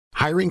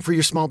Hiring for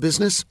your small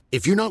business?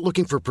 If you're not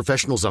looking for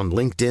professionals on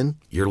LinkedIn,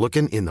 you're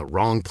looking in the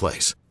wrong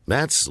place.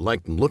 That's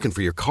like looking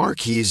for your car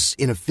keys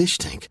in a fish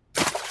tank.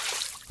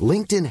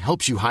 LinkedIn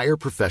helps you hire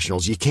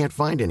professionals you can't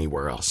find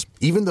anywhere else,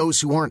 even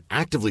those who aren't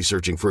actively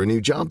searching for a new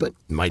job but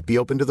might be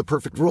open to the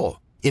perfect role.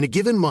 In a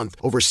given month,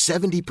 over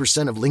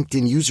 70% of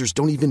LinkedIn users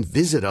don't even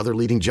visit other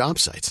leading job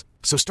sites.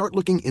 So start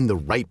looking in the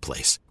right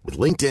place. With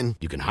LinkedIn,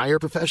 you can hire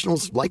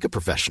professionals like a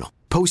professional.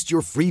 Post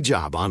your free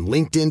job on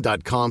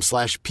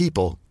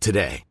linkedin.com/people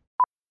today.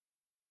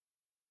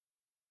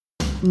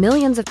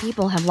 Millions of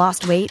people have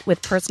lost weight with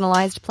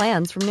personalized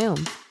plans from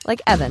Noom.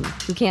 Like Evan,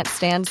 who can't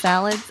stand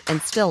salads and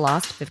still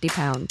lost 50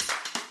 pounds.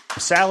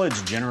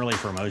 Salads generally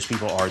for most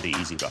people are the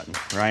easy button,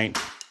 right?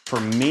 For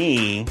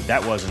me,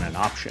 that wasn't an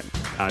option.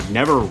 I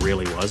never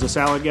really was a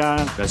salad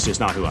guy. That's just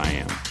not who I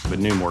am. But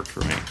Noom worked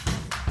for me.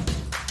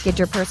 Get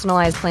your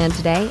personalized plan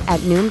today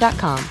at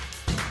Noom.com.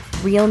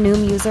 Real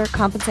Noom user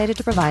compensated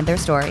to provide their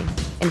story.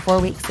 In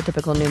 4 weeks, the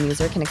typical Noom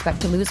user can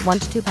expect to lose 1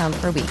 to 2 pounds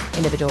per week.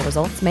 Individual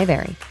results may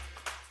vary.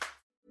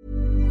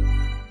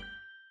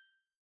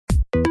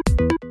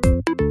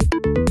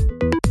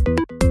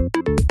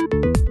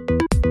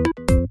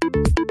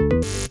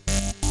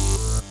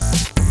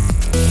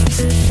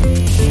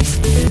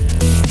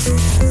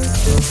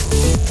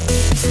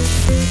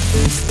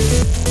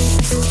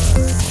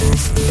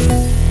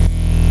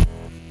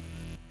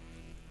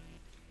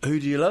 Who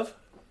do you love?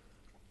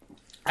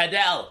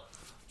 Adele.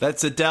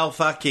 That's Adele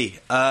Faki.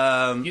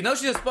 You know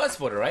she's a Spurs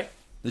supporter, right?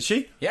 Is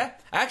she? Yeah.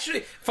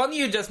 Actually, funny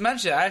you just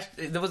mentioned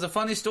it. There was a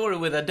funny story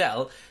with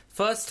Adele.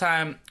 First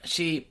time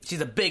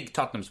she's a big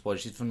Tottenham supporter.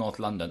 She's from North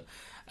London.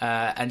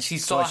 And she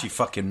saw... That's why she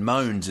fucking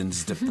moans and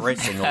is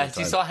depressing all the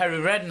time. She saw Harry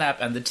Redknapp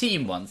and the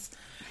team once.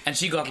 And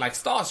she got, like,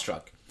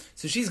 starstruck.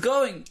 So she's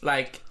going,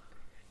 like...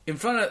 in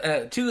front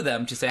of to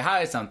them to say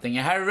hi or something,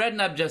 and Harry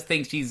Redknapp just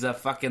thinks she's a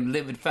fucking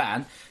livid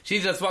fan. She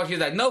just walks, she's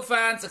like, no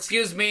fans,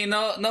 excuse me,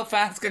 no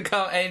fans can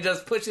come, and he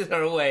just pushes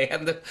her away,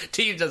 and the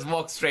team just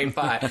walks straight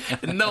by.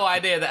 No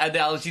idea that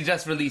Adele, she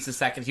just released a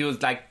second. She was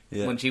like,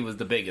 when she was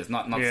the biggest,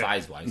 not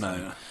size-wise.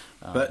 No.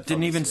 But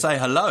didn't even say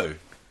hello.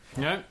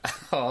 No.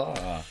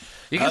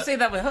 You can say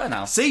that with her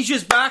now.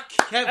 Seizure's back.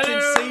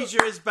 Captain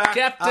Seizure is back.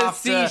 Captain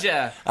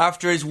Seizure.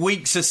 After his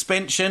week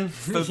suspension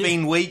for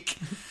being weak.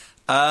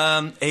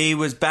 He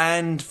was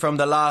banned from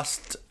the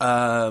last...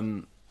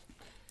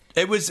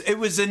 It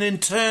was an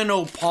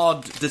internal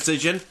pod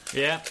decision.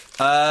 Yeah.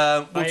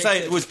 We'll say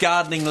it was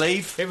gardening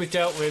leave. It was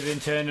dealt with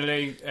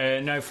internally.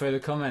 No further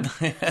comment.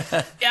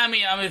 Yeah, I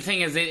mean, the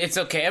thing is, it's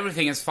okay.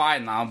 Everything is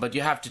fine now, but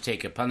you have to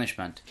take your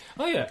punishment.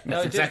 Oh, yeah.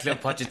 That's exactly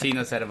what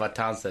Pochettino said about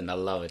Townsend. I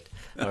love it.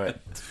 All right.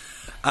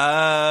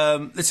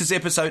 This is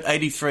episode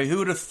 83. Who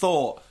would have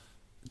thought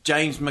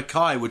James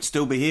Mackay would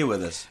still be here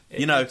with us?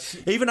 You know,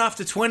 even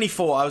after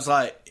 24, I was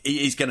like,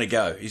 he's going to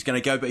go. He's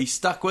going to go, but he's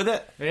stuck with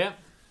it. Yeah.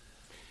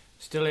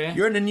 Still here.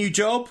 You're in a new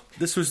job.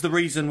 This was the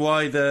reason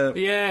why the...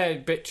 Yeah, a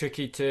bit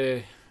tricky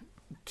to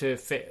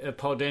fit a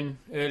pod in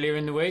earlier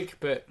in the week,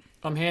 but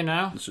I'm here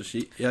now. So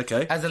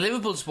okay. As a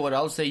Liverpool supporter,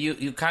 I'll say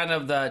you kind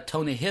of the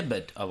Tony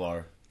Hibbert of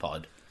our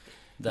pod.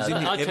 Is he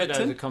I take that as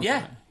a Everton?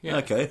 compliment. Yeah.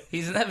 Okay.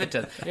 He's in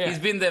Everton. Yeah. He's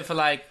been there for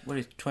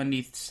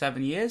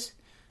 27 years.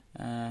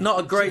 Not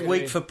a great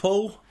week for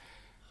Paul.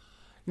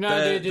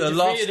 No, The the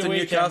loss defeat of to the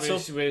weekend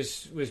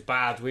Newcastle? was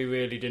bad. We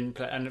really didn't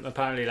play, and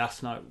apparently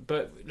last night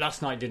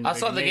didn't. I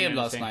saw really the mean game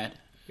last anything.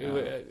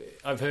 night.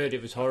 I've heard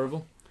it was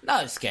horrible. No,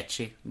 it's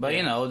sketchy, but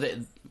you know,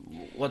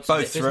 what's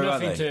Both the, through,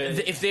 nothing aren't they?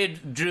 to. if they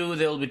drew,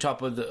 they'll be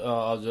top of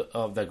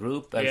the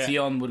group, and Yeah.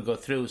 Sion would go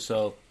through.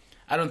 So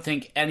I don't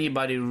think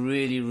anybody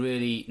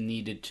really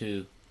needed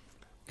to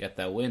get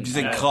that win. Do you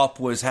think Klopp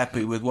was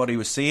happy with what he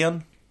was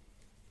seeing?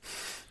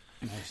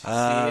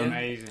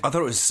 Amazing. I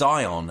thought it was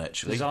Zion,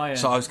 actually. Zion.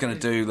 So I was going to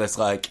do this,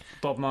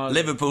 Bob Marley.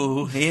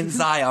 Liverpool in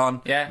Zion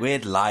Yeah.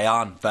 with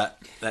Lion,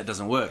 but that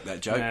doesn't work,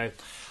 that joke.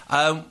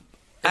 No.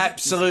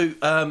 Absolute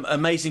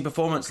amazing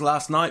performance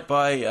last night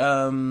by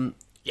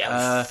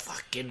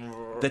fucking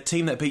the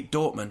team that beat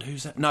Dortmund.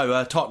 Who's that?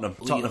 No, Tottenham.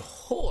 we Tottenham.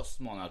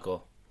 horsed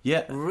Monaco.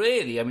 Yeah.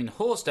 Really, I mean,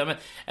 horsed them,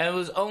 and it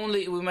was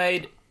only we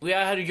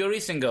had a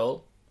Lloris in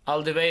goal,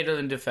 Alderweireld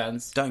in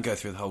defence. Don't go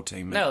through the whole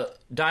team, mate. No,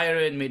 Dyer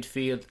in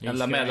midfield and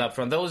Lamela up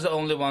front. Those are the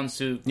only ones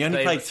who You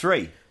only played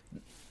 3.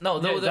 No,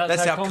 those Yeah, are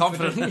That's how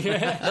confident.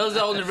 Yeah. those are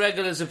the only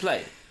regulars who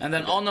play. And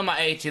then Onoma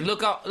 18.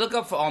 Look up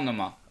for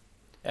Onoma.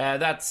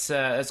 That's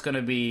going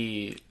to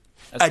be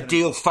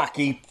Adele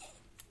Faki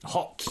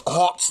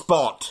hot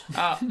spot.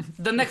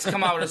 the next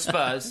come out of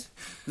Spurs.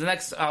 The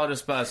next out of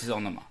Spurs is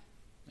Onoma.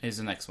 He's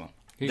the next one.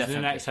 Who's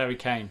Definitely. the next Harry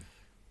Kane?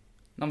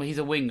 No, but he's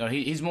a winger.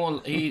 He's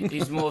more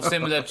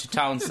similar to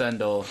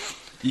Townsend or.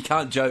 You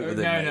can't joke with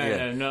him. No,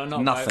 mate, no,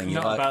 not nothing.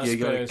 About, not about you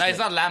gotta- Spurs. No, it's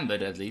not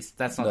Lambert at least.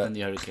 That's not in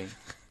the Hurricane.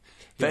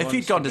 But if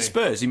he'd gone to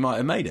Spurs, he might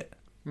have made it.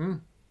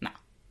 No.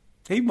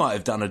 He might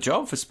have done a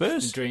job for The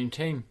Spurs. dream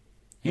team.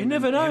 You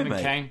never know, Him and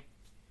mate. Kane.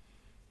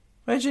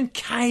 Imagine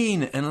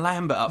Kane and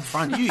Lambert up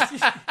front.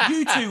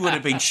 You two would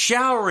have been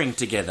showering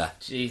together.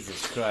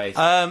 Jesus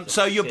Christ.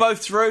 So you're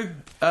both through.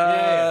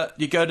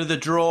 You go to the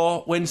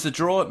draw. When's the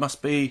draw? It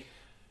must be.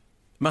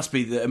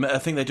 I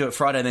think they do it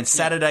Friday, and then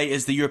Saturday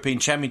is the European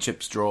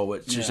Championships draw,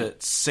 which is at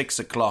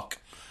 6:00.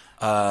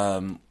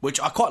 Which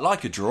I quite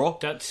like a draw.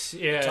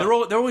 They're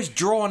always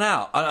drawn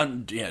out.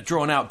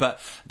 But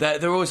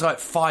they're always like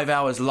 5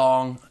 hours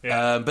long.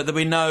 But there'll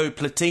be no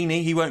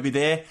Platini. He won't be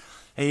there.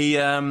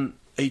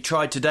 He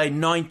tried today,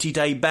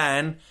 90-day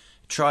ban.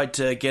 Tried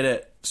to get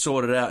it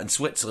sorted out in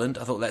Switzerland.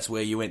 I thought that's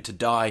where you went to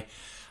die.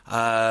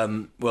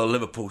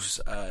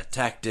 Liverpool's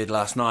attack did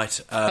last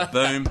night.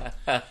 Boom.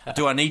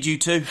 Do I need you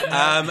to?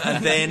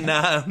 And then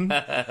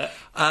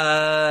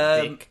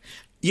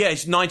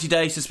it's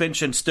 90-day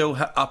suspension, still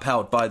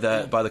upheld by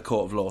the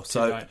court of law.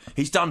 So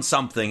he's done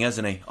something,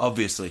 hasn't he?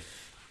 Obviously.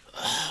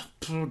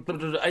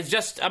 It's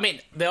just, I mean,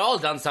 they're all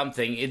done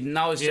something.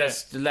 Now it's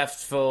just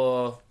left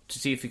to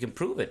see if he can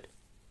prove it.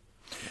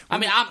 I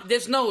mean,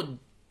 there's no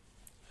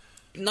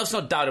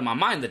doubt in my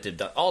mind that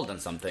they've all done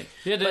something.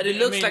 But it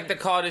looks like the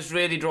card is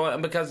really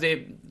drawn because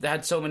they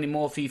had so many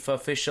more FIFA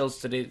officials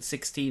today,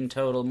 16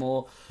 total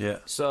more. Yeah.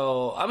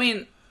 So, I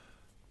mean,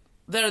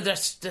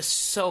 there's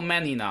so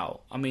many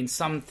now. I mean,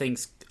 some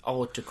things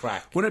ought to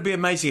crack. Wouldn't it be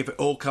amazing if it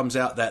all comes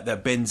out that the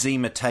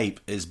Benzema tape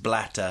is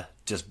Blatter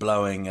just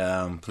blowing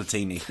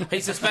Platini?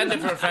 He's suspended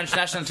for a French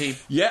national team.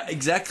 Yeah,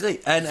 exactly.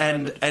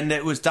 And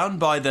it was done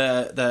by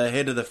the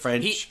head of the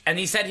French.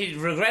 He said he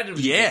regretted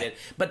what he did.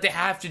 But they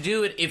have to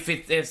do it if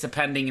it's a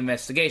pending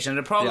investigation.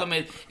 The problem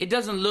is, it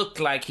doesn't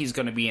look like he's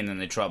going to be in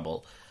any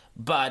trouble.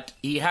 But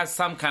he has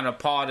some kind of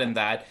part in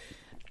that.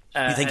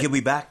 You think he'll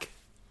be back?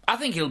 I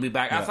think he'll be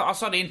back. Yeah. I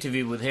saw the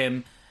interview with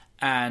him,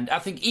 and I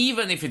think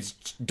even if it's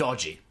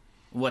dodgy,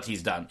 what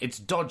he's done, it's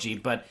dodgy,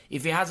 but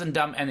if he hasn't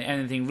done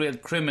anything real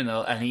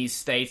criminal and he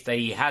states that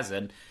he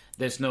hasn't,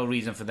 there's no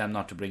reason for them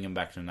not to bring him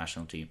back to the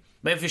national team.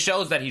 But if it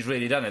shows that he's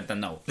really done it,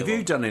 then no. Have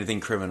you done anything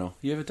criminal?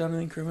 You ever done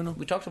anything criminal?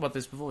 We talked about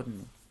this before,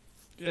 didn't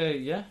we?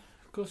 Yeah,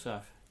 of course I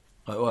have.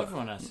 Like what?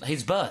 Everyone has.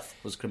 His birth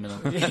was criminal.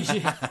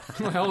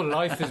 My whole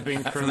life has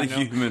been For criminal.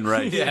 the human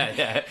race.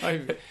 yeah.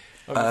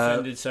 I've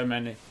offended so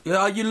many.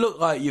 Yeah, you look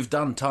like you've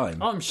done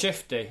time. I'm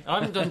shifty. I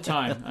haven't done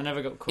time. I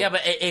never got caught. Yeah,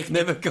 but it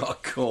Never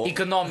got caught.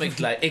 economic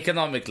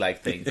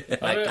thing.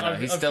 Like,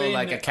 he's still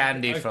like a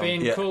candy I've from.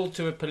 been called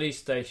to a police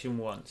station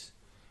once,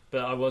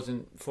 but I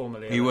wasn't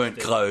formally arrested. You weren't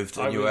clothed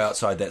and you were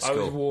outside that school.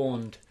 I was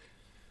warned.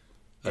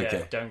 Okay.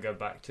 Yeah, don't go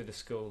back to the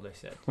school, they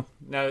said.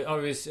 No, I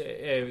was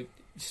a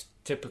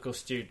typical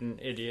student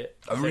idiot.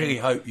 I really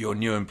hope your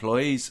new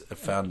employees have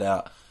found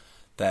out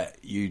that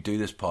you do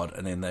this pod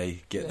and then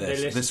they get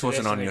this. This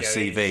wasn't on your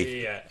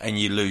CV, and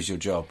you lose your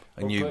job.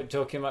 And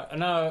talking about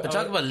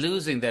about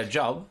losing their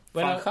job.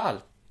 Van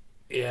Gaal.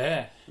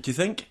 Yeah. Do you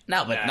think?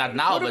 No, but not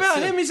now. What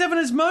about him? He's having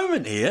his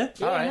moment here.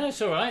 Yeah, no,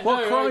 it's all right.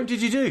 What crime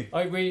did you do?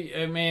 Me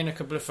and a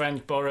couple of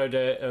friends borrowed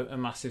a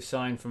massive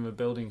sign from a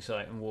building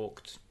site and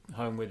walked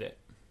home with it.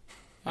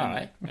 All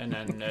right. And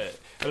then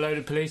a load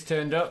of police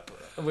turned up.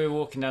 We were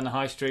walking down the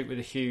high street with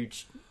a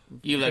huge...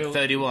 You like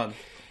 31?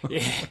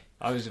 Yeah.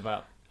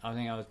 I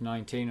think I was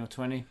 19 or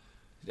 20.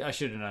 I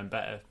should have known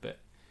better, but...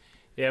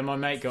 Yeah, my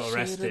mate got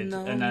arrested.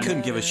 And then,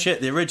 couldn't give a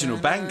shit. The original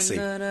Banksy.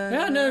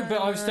 Yeah, no,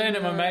 but I was staying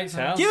at my mate's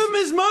house. Give him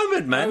his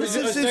moment, man. I was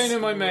staying at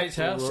my mate's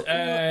house.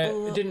 I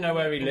didn't know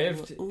where he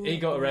lived. He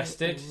got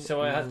arrested,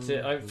 so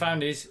I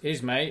found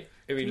his mate,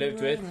 who he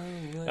lived with.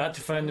 I had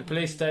to phone the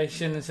police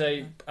station and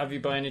say, have you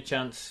by any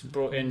chance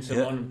brought in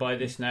someone by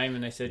this name?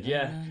 And they said,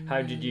 yeah.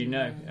 How did you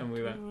know? And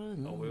we went,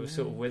 we were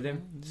sort of with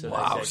him. So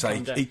wow, so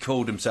he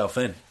called himself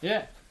in.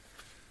 Yeah.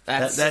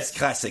 That's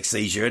classic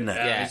seizure, isn't it?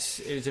 Yeah.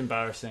 It was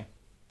embarrassing.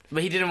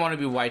 But he didn't want to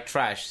be white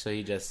trash, so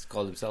he just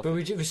called himself. But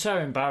it was so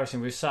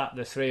embarrassing.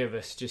 The three of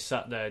us just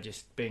sat there,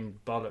 just being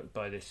bollocked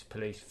by this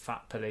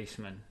fat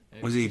policeman.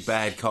 Was he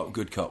bad cop,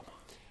 good cop?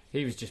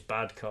 He was just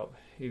bad cop.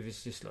 He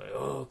was just like,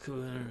 oh,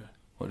 come on.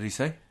 What did he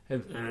say?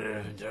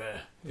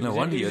 No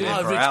wonder you were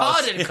there for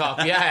hours. Retarded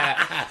cop,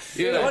 yeah.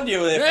 No wonder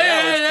you were there for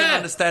hours. Couldn't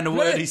understand a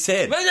word he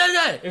said.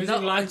 It was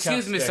in Lancaster.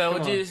 Excuse me, sir.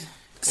 Would you?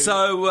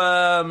 So,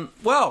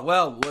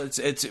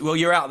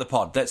 you're out of the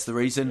pod. That's the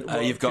reason.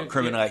 You've got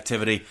criminal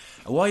activity.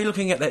 Why are you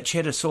looking at that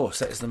cheddar sauce?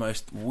 That is the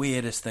most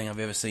weirdest thing I've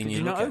ever seen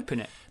you look at. Did you not open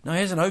it? No, he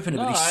hasn't opened it,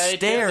 but he's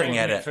staring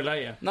at it. For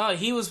later. No,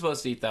 he was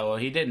supposed to eat that one.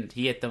 He didn't.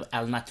 He ate the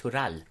al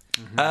natural.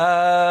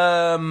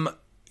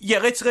 Yeah,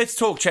 let's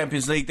talk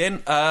Champions League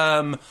then.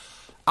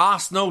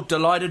 Arsenal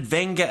delighted.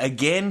 Wenger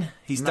again.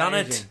 He's done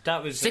it.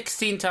 That was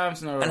 16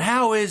 times in a row. And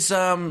how is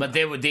But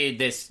they played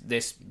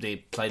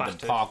Battered.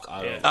 the park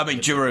out. Yeah. I mean,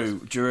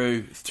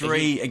 Giroud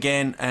 3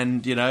 again,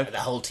 and you know The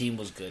whole team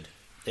was good.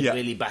 They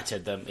really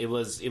battered them. It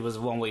was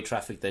one-way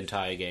traffic the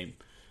entire game.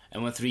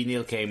 And when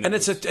 3-0 came, and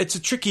it's a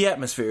tricky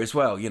atmosphere as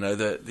well. You know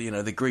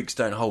the Greeks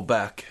don't hold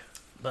back.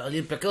 But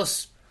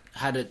Olympiacos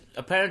had it.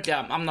 Apparently,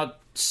 I'm not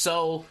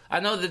so. I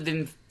know they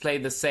didn't play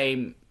the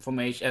same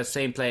formation,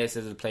 same players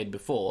as they played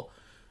before.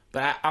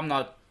 But I'm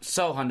not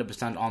so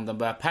 100% on them,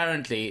 but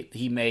apparently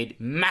he made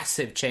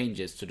massive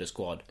changes to the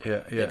squad.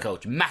 The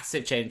coach,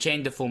 massive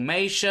changed the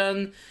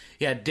formation.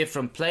 He had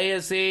different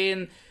players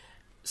in.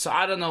 So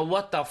I don't know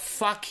what the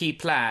fuck he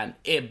planned.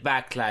 It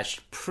backlashed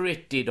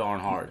pretty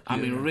darn hard. I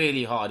mean,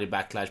 really hard. It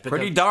backlashed.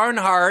 Pretty darn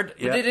hard.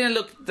 But they didn't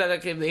look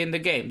like in the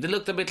game. They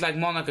looked a bit like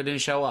Monaco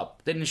didn't show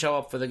up. They didn't show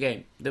up for the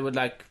game. They would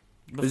like.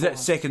 Is that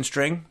second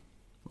string,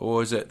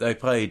 or is it they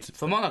played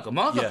for Monaco?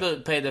 Monaco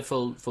played the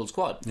full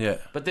squad. Yeah,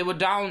 but they were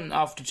down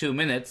after 2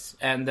 minutes,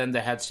 and then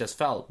their heads just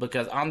fell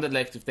because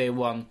Anderlecht, if they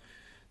won,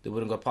 they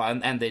wouldn't go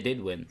part, and they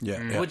did win.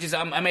 Which is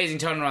an amazing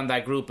turnaround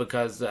that group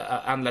because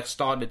Anderlecht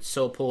started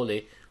so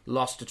poorly.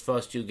 Lost its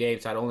first 2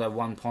 games, had only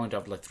 1 point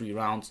after like 3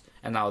 rounds,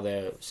 and now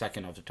they're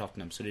second after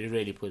Tottenham. So they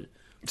really pulled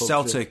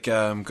Celtic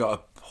got a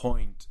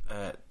point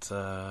at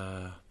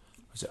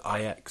was it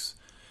Ajax,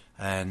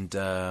 and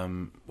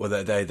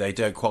they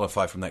don't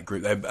qualify from that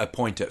group. They a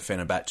point at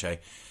Fenerbahce,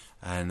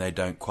 and they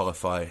don't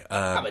qualify.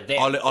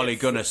 Ole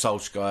Gunnar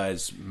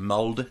Solskjaer's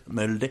Molde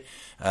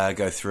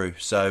go through.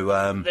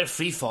 So they're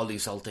free falling,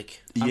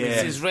 Celtic. I mean,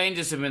 since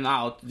Rangers have been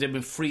out, they've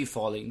been free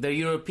falling. Their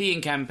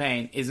European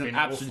campaign is an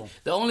absolute.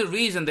 The only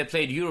reason they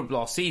played Europe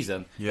last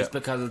season is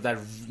because of that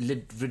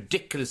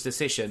ridiculous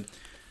decision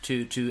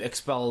to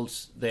expel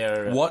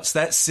their. What's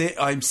that?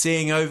 I'm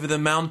seeing over the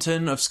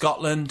mountain of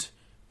Scotland.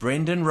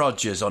 Brendan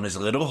Rodgers on his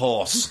little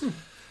horse.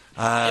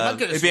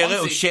 It'd be a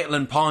little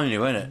Shetland pony,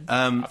 wouldn't it?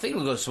 I think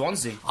he'll go to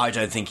Swansea. I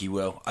don't think he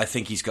will. I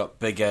think he's got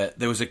bigger.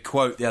 There was a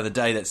quote the other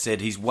day that said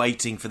he's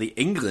waiting for the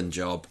England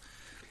job.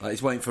 Like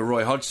he's waiting for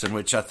Roy Hodgson,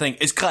 which I think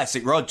is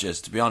classic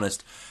Rodgers, to be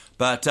honest.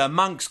 But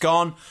Monk's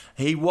gone.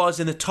 He was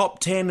in the top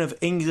 10 of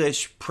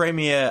English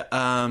Premier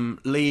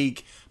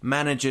League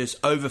managers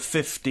over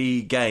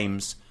 50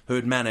 games who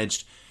had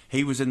managed.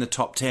 He was in the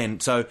top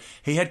 10, so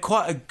he had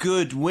quite a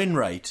good win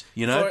rate,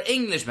 you know. For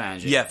English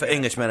managers? Yeah, for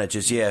English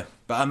managers, yeah.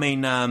 But I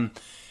mean,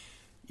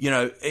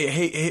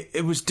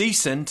 it was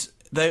decent.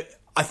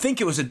 I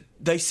think it was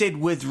they said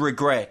with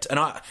regret, and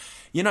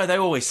they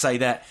always say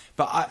that,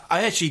 but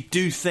I actually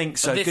do think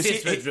so. But this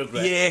is with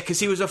regret. Yeah, because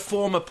he was a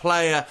former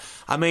player.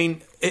 I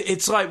mean,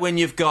 it's like when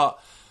you've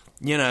got,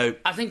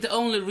 I think the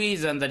only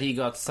reason that he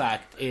got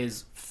sacked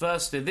is,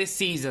 firstly, this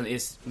season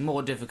is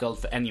more difficult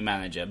for any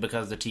manager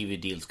because the TV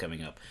deal's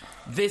coming up.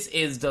 This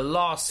is the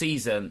last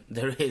season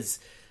there is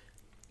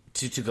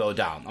to go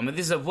down. I mean,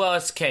 this is a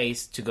worst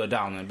case to go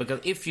down in, because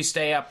if you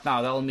stay up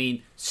now, that'll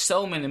mean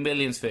so many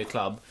millions for your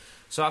club.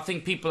 So I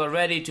think people are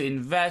ready to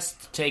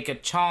invest, take a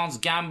chance,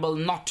 gamble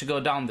not to go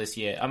down this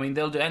year. I mean,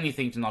 they'll do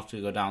anything to not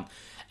to go down.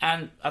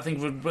 And I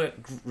think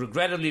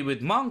regrettably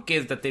with Monk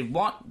is that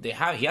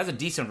he has a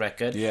decent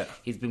record. Yeah.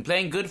 He's been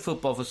playing good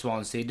football for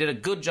Swansea. He did a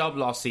good job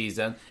last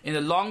season. In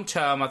the long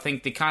term, I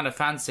think they kind of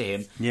fancy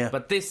him. Yeah.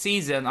 But this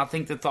season, I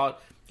think they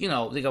thought, they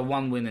got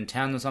 1 win in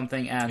 10 or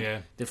something,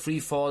 and they're free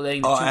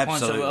falling, 2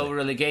 points over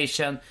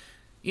relegation.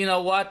 You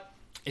know what?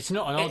 It's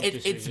not an odd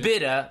decision. It's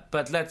bitter,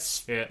 but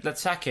let's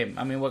sack him.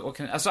 I mean, what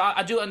can? So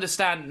I do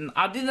understand.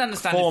 I didn't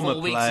understand Former it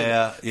 4 weeks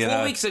player, ago.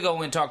 4 weeks ago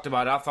when we talked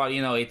about it, I thought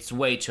it's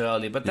way too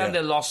early. But then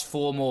they lost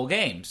 4 more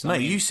games. No,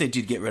 you said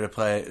you'd get rid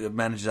of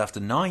managers after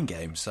 9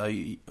 games, so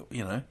you'd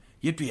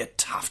be a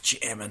tough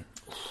chairman.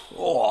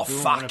 Oh,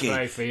 fuck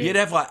it! You'd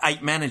have like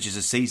 8 managers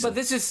a season. But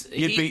this is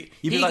you'd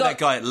be like that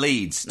guy at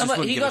Leeds. No,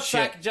 but he got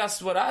sacked.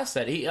 Just what I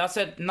said. I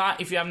said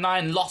if you have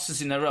 9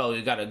 losses in a row,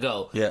 you gotta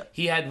go. Yeah.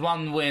 He had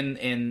 1 win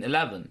in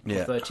 11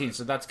 or 13,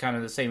 so that's kind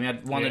of the same. He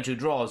had 1 or 2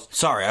 draws.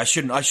 Sorry, I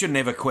shouldn't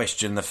ever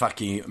question the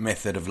fucking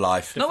method of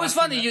life. No, it's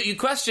funny you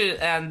question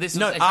it, and this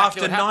is exactly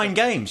after what 9 happened.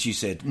 games. You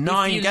said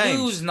 9 if games.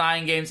 You lose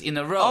 9 games in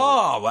a row.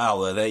 Oh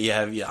well, there you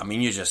have. Yeah, I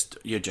mean, you're just.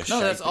 No, shaping.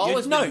 that's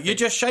always you're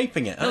just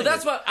shaping it. No,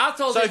 that's what I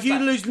told. So if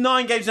you lose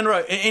 9 games in a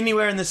row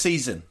anywhere in the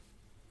season.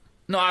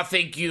 No, I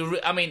think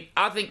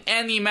I think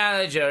any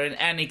manager in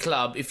any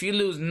club, if you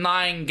lose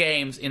 9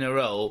 games in a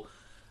row,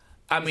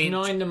 Is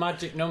 9 the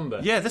magic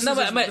number? Yeah, this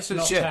is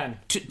not 10.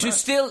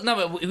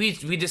 But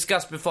we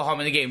discussed before how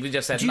many games. We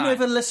just said Do you 9.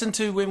 ever listen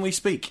to when we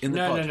speak in the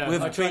pod? No.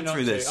 We've I try been not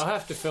through to. this. I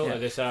have to filter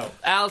this out.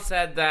 Al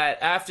said that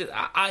after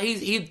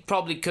he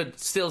probably could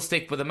still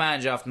stick with the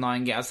manager after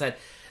 9 games. I said.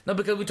 No,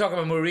 because we talk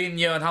about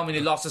Mourinho and how many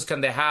losses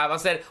can they have. I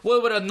said,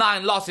 what were the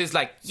 9 losses?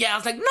 Like, I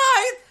was like, 9?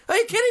 Are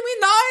you kidding me?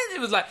 9?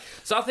 It was like,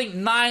 so I think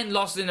 9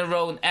 losses in a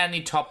row in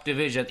any top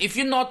division. If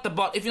you're not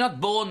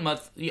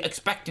Bournemouth, you're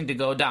expecting to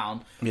go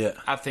down. Yeah.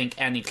 I think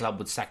any club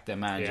would sack their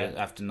manager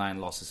after 9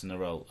 losses in a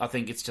row. I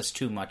think it's just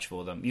too much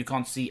for them. You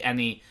can't see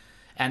any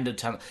end of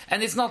tunnel.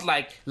 And it's not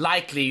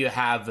likely you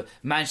have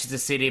Manchester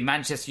City,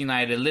 Manchester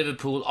United,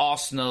 Liverpool,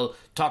 Arsenal,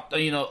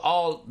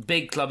 all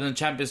big clubs in the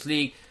Champions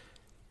League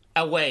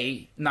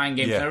away 9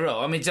 games in a row.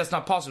 I mean, it's just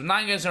not possible.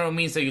 9 games in a row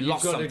means that you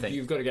lost something.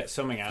 You've got to get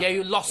something out. Yeah,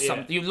 you lost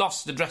something. You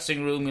lost the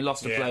dressing room, you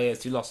lost the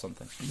players, you lost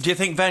something. Do you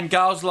think Van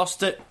Gaal's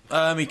lost it?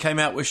 He came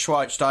out with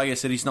Schweinsteiger,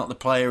 said he's not the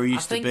player he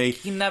used to be. I think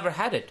he never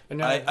had it.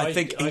 No, I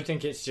think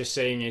it's just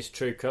seeing his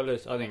true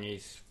colours. I think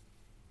he's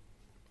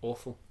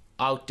awful.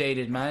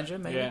 Outdated manager,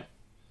 maybe? Yeah.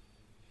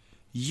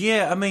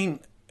 Yeah, I mean,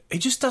 he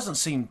just doesn't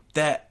seem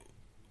that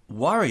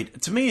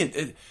worried. To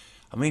me,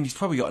 I mean, he's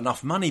probably got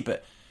enough money,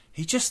 but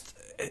he just...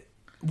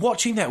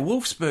 Watching that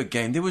Wolfsburg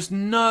game, there was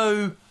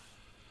no...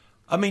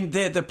 I mean,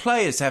 the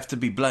players have to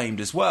be blamed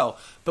as well.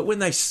 But when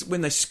they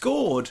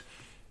scored,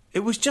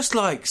 it was just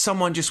like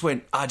someone just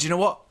went, do you know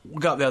what? We'll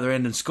go up the other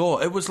end and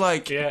score. It was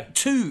like the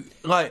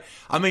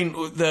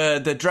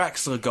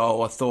Draxler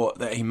goal I thought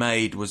that he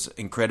made was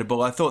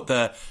incredible. I thought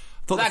that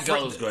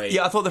goal was great.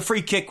 Yeah, I thought the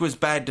free kick was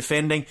bad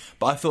defending,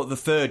 but I thought the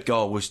third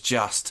goal was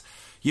just...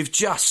 You've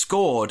just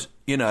scored,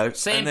 you know.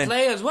 Same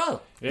play as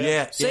well.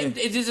 Yeah. Same.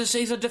 Yeah.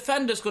 He's a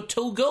defender, scored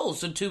 2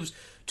 goals and two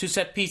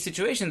set-piece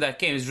situations in that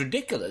game. It's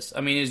ridiculous.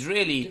 I mean, it's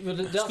really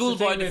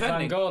schoolboy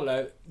defending. Van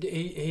Gaal,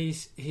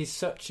 he's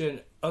such an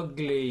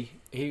ugly...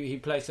 He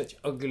plays such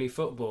ugly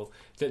football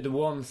that the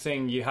one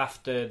thing you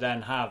have to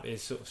then have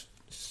is sort of,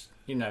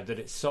 you know, that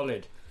it's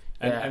solid.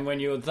 And when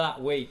you're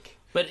that weak...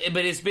 But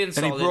it's been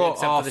solid.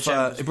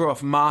 And he brought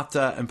off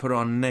Mata and put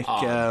on Nick.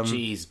 Powell. Powell,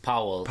 Jesus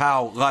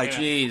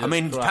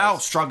Christ. Powell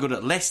struggled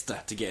at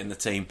Leicester to get in the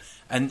team,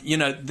 and you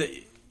know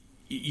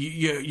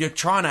you're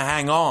trying to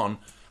hang on.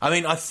 I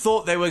mean, I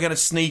thought they were going to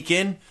sneak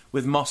in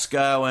with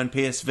Moscow and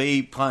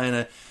PSV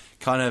playing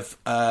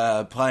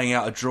playing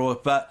out a draw,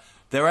 but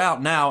they're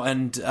out now,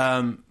 and you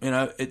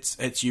know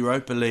it's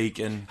Europa League.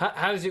 And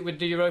how is it with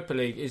the Europa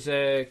League? Is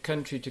it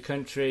country to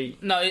country?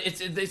 No,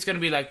 it's going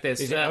to be like this.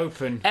 Is it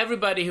open?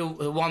 Everybody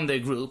who won their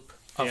group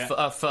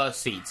of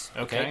first seeds.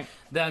 Okay.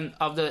 Then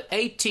of the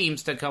 8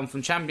 teams that come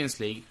from Champions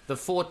League, the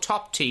 4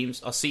 top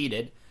teams are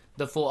seeded.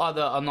 The 4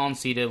 other are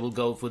non-seeded will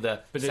go for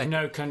the. But there's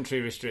no country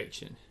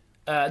restriction.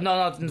 No,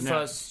 not in the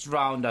first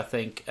round, I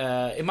think.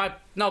 It might...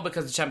 No,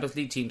 because the Champions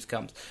League teams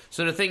comes.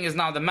 So the thing is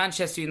now, the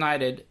Manchester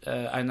United,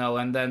 I know,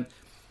 and then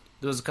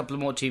there's a couple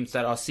of more teams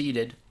that are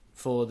seeded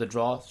for the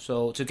draw.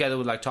 So together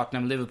with like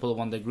Tottenham, Liverpool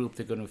won their group,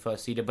 they're going to be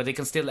first seeded. But they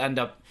can still end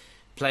up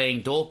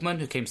playing Dortmund,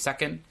 who came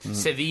second.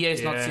 Sevilla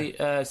is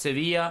not...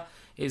 Sevilla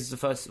is the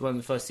first one of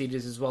the first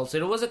seeders as well. So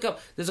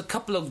there's a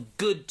couple of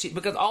good teams,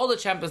 because all the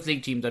Champions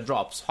League teams that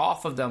drops,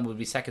 half of them would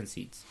be second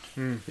seeds.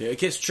 Yeah, it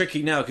gets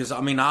tricky now because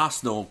I mean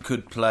Arsenal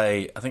could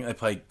play. I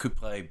think could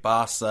play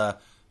Barca,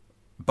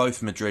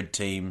 both Madrid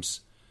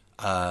teams.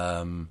 You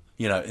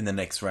know, in the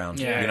next round.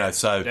 Yeah, you know,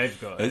 so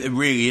it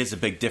really is a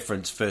big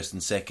difference first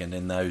and second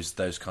in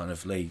those kind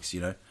of leagues.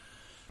 You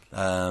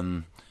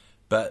know,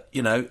 but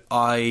you know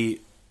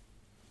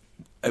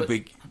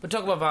But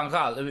talk about Van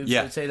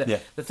Gaal. Say that. Yeah.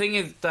 The thing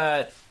is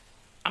that,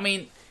 I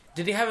mean,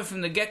 did he have it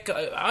from the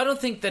get-go? I don't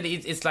think that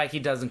it's like he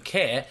doesn't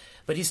care,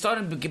 but he's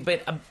starting to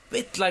get a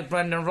bit like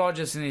Brendan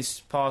Rodgers in his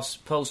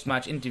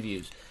post-match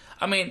interviews.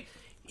 I mean,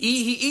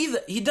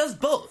 he does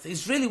both.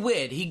 It's really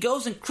weird. He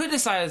goes and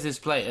criticizes his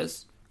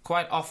players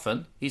quite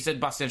often. He said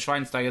Bastian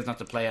Schweinsteiger is not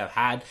the player I've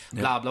had,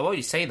 blah, blah, blah.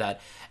 You say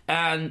that.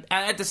 And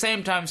at the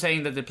same time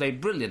saying that they played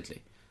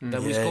brilliantly.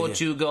 That we scored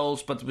 2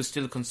 goals, but we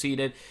still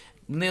conceded.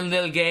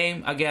 0-0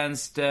 game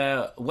against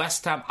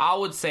West Ham. I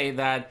would say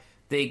that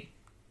they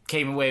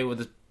came away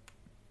with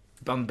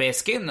on bare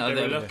skin. They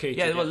were lucky.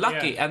 Yeah, they were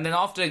lucky. Yeah. And then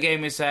after the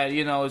game, he said,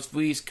 you know,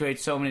 we create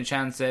so many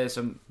chances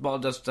and ball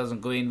just doesn't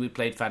go in. We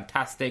played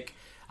fantastic.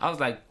 I was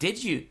like,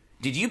 did you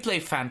play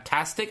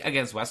fantastic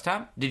against West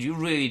Ham? Did you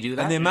really do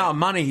that? And the amount of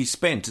money he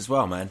spent as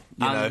well, man.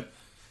 You know.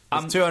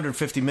 It's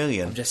 250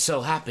 million. I'm just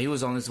so happy he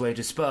was on his way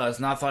to Spurs.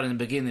 And I thought in the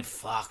beginning,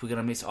 we're going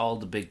to miss all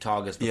the big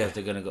targets because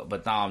they're going to go.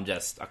 But now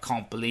I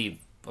can't believe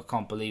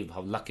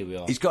how lucky we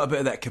are. He's got a bit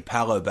of that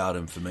Capello about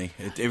him for me.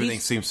 Everything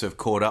seems to have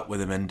caught up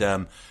with him.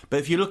 And but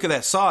if you look at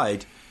that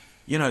side,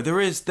 you know there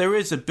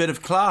is a bit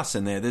of class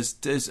in there.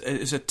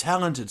 There's a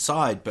talented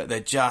side, but they're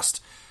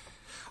just.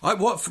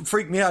 What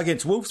freaked me out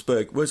against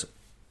Wolfsburg was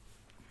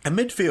a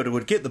midfielder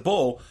would get the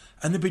ball.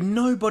 And there'd be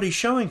nobody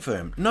showing for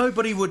him.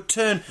 Nobody would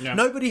turn. No.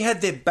 Nobody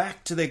had their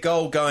back to their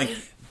goal going,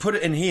 put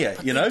it in here,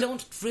 but you know?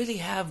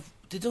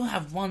 They don't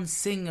have one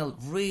single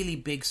really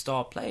big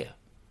star player.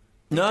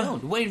 They no.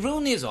 don't. Wayne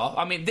Rooney is off.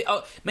 I mean,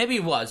 maybe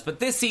he was, but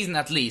this season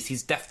at least,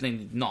 he's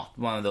definitely not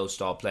one of those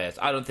star players.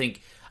 I don't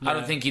think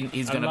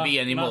he's going to be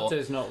anymore.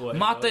 Mata's not what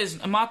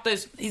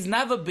he's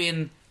never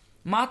been...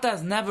 Mata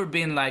has never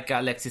been like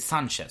Alexis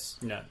Sanchez.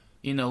 No.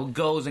 You know, who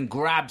goes and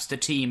grabs the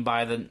team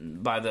by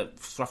the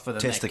scruff of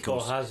the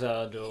testicles. neck. Or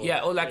Hazard.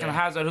 An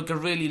Hazard who can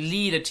really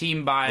lead a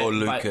team by... Or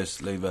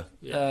Lucas Leiva.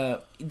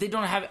 They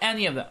don't have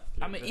any of that.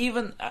 I mean,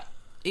 even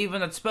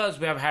at Spurs,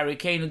 we have Harry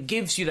Kane, who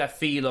gives you that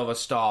feel of a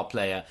star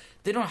player.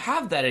 They don't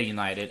have that at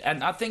United.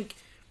 And I think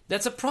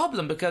that's a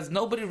problem because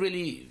nobody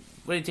really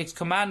takes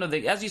command of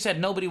it. As you said,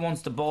 nobody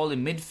wants the ball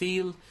in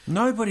midfield.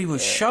 Nobody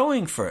was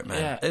showing for it, man.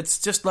 Yeah. It's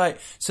just like...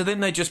 So then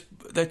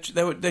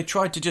they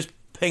tried to just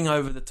ping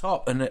over the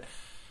top, and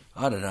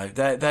I don't know.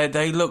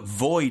 They look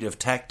void of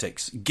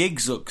tactics.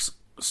 Giggs looks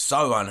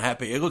so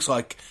unhappy. It looks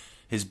like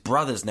his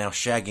brother's now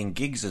shagging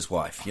Giggs'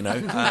 wife. You know,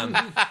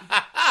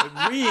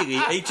 really,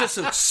 he just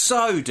looks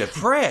so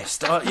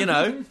depressed. You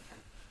know,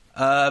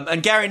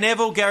 and Gary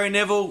Neville,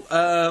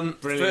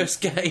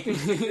 first game,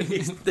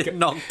 he's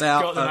knocked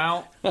out. Got them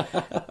out.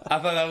 I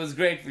thought that was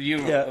great for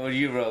you. When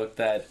you wrote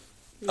that.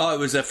 Oh, it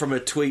was from a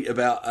tweet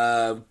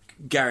about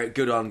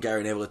Good on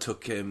Gary Neville. It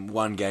took him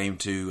one game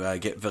to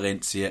get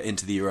Valencia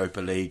into the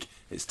Europa League.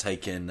 It's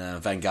taken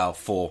Van Gaal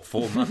four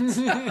months.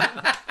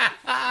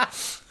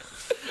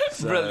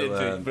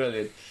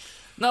 Brilliant.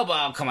 No,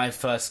 but come on,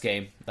 first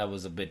game, that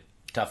was a bit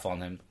tough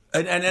on him.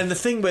 And the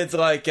thing with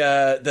like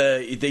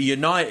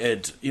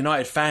the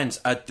United fans,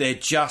 they're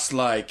just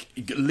like,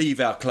 leave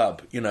our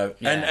club, you know.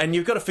 Yeah. And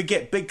you've got to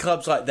forget, big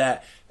clubs like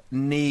that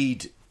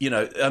need, you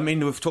know. I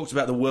mean, we've talked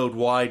about the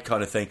worldwide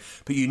kind of thing,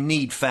 but you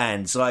need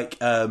fans. Like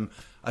I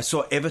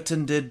saw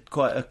Everton did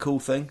quite a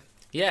cool thing.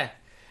 Yeah,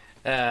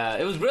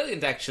 it was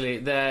brilliant actually.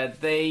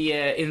 That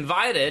they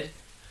invited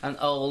an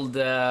old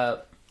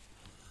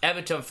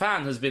Everton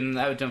fan who's been an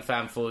Everton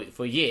fan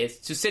for years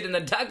to sit in the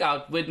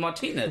dugout with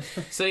Martinez.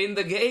 So in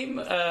the game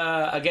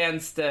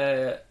against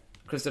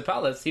Crystal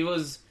Palace, he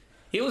was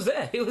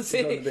there. He was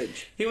sitting on the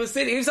bench. He was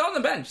on the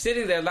bench,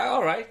 sitting there like,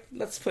 all right,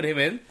 let's put him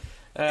in.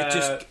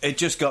 It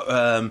just got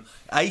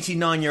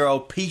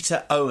 89-year-old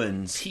Peter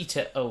Owens.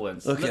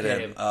 Look at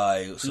him.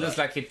 He looks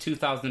like in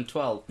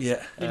 2012.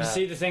 Yeah. Did you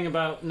see the thing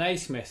about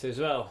Naismith as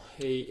well?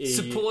 He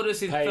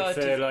supporters in paid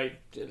 30 for, like,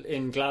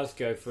 in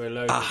Glasgow for a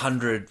load.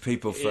 100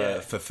 people for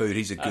food.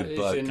 He's a good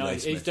bloke.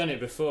 He's done it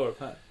before.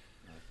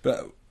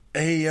 But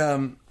he.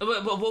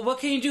 What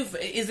can you do?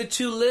 Is it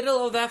too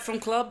little of that from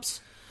clubs?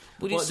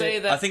 Would you say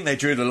that? I think they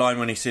drew the line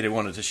when he said he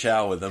wanted to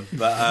shower with them.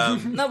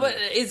 But no, but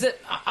is it?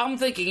 I'm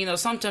thinking, you know,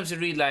 sometimes you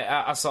read, like,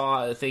 I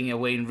saw a thing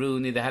of Wayne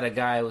Rooney. They had a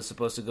guy who was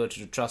supposed to go to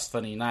the Trust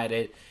Fund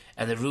United,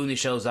 and the Rooney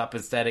shows up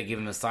instead of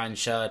giving him a signed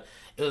shirt.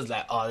 It was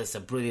like, oh, this is a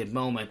brilliant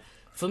moment.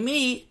 For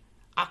me,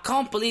 I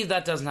can't believe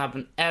that doesn't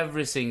happen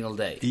every single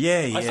day.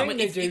 Yeah. I think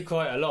they do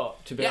quite a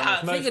lot, to be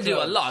honest. I think they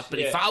do a lot, but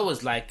if I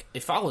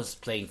was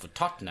playing for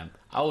Tottenham,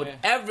 I would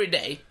every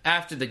day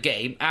after the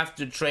game,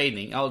 after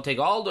training, I would take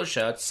all those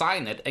shirts,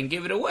 sign it, and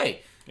give it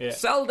away. Yeah.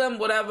 Sell them,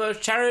 whatever,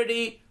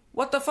 charity,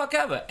 what the fuck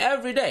ever.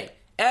 Every day.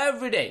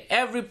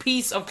 Every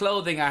piece of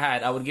clothing I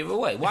had, I would give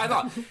away. Why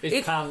not?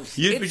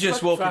 You'd be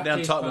just walking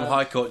down Tottenham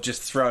High Court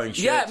just throwing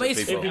shirts at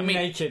people. I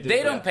mean,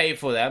 they don't pay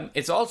for them.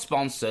 It's all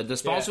sponsored. The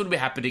sponsor would be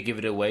happy to give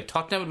it away.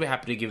 Tottenham would be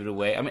happy to give it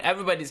away. I mean,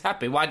 everybody's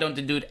happy. Why don't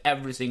they do it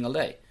every single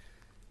day?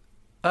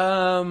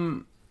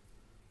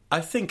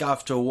 I think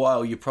after a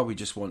while, you probably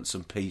just want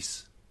some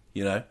peace,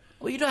 you know?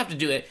 Well, you don't have to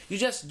do it. You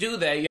just do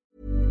there.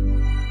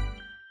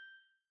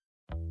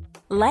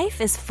 Life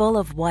is full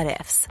of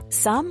what-ifs.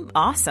 Some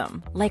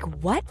awesome, like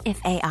what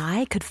if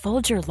AI could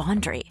fold your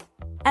laundry?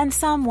 And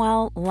some,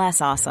 well, less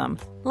awesome,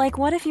 like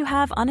what if you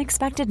have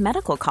unexpected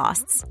medical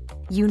costs?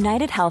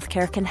 United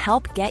Healthcare can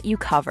help get you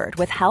covered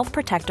with Health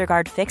Protector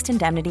Guard fixed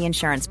indemnity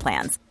insurance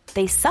plans.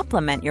 They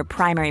supplement your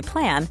primary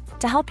plan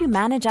to help you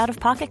manage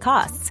out-of-pocket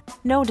costs.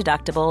 No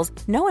deductibles,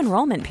 no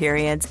enrollment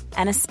periods,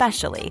 and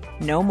especially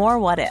no more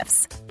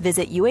what-ifs.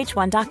 Visit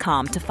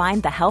UH1.com to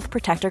find the Health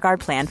Protector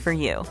Guard plan for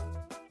you.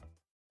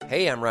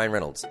 Hey, I'm Ryan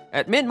Reynolds.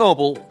 At Mint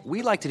Mobile,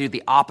 we like to do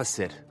the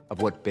opposite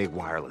of what Big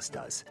Wireless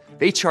does.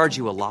 They charge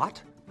you a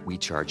lot, we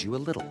charge you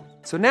a little.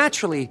 So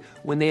naturally,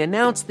 when they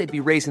announced they'd be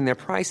raising their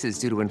prices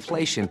due to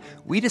inflation,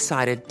 we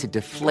decided to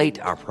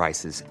deflate our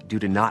prices due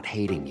to not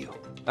hating you.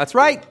 That's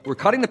right. We're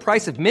cutting the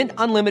price of Mint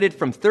Unlimited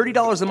from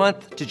 $30 a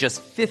month to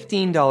just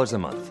 $15 a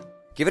month.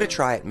 Give it a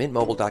try at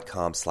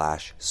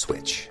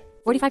mintmobile.com/switch.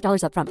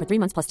 $45 up front for 3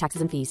 months plus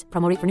taxes and fees.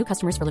 Promo rate for new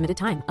customers for limited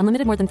time.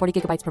 Unlimited more than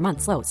 40 gigabytes per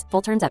month. Slows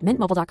full terms at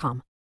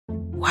mintmobile.com.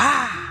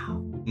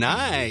 Wow.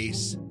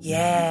 Nice.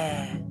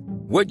 Yeah.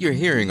 What you're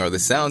hearing are the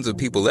sounds of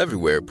people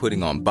everywhere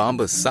putting on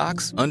Bombas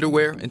socks,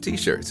 underwear, and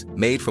T-shirts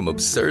made from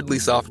absurdly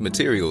soft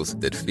materials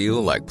that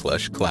feel like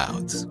plush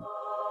clouds.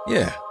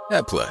 Yeah,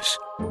 that plush.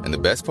 And the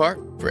best part?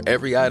 For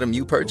every item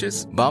you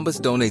purchase,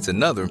 Bombas donates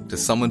another to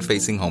someone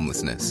facing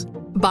homelessness.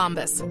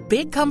 Bombas.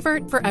 Big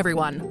comfort for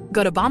everyone.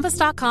 Go to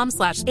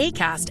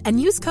bombas.com/ACAST and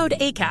use code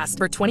ACAST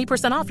for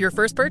 20% off your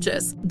first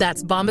purchase.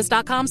 That's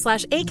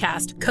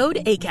bombas.com/ACAST. Code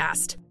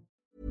ACAST.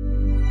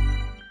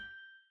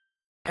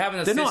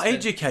 They're not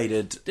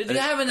educated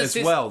as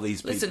well,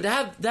 these people. Listen, they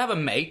have a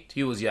mate.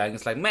 He was young.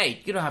 It's like,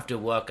 mate, you don't have to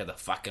work at the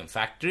fucking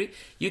factory.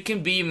 You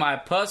can be my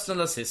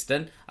personal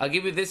assistant. I'll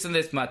give you this and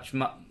this much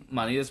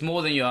money. There's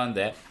more than you earn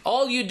there.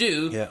 All you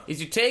do is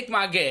you take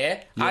my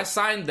gear, I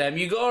sign them,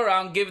 you go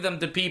around, give them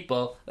to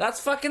people. That's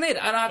fucking it.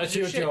 I don't have to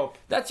do shit. That's your job.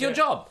 That's your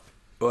job.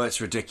 Well,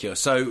 it's ridiculous.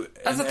 So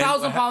that's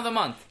 £1,000 a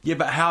month. Yeah,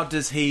 but how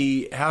does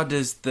the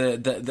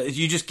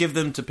you just give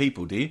them to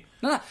people, do you?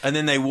 No. And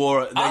then they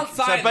wore it.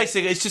 So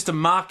basically, it's just a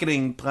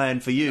marketing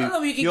plan for you.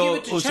 No, you can give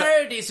it to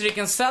charity so you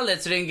can sell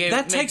it so they can make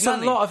money. That takes a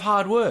lot of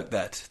hard work,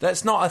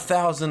 That's not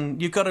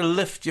 1,000. You've got to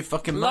lift your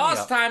fucking money up.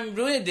 Last time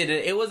Rooney did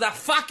it, it was a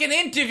fucking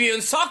interview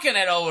and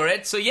Soccernet over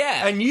it, so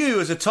yeah. And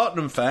you, as a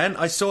Tottenham fan,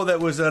 I saw there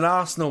was an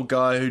Arsenal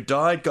guy who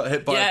died, got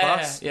hit by a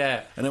bus.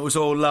 Yeah. And it was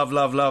all love,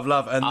 love, love,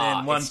 love. And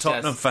then one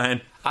Tottenham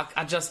fan... I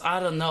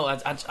don't know.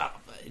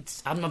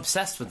 I'm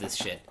obsessed with this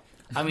shit.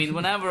 I mean,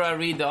 whenever I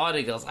read the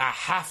articles, I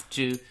have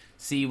to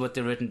see what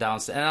they're written down.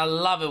 And I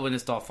love it when they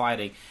start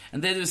fighting.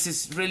 And there was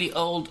this really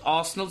old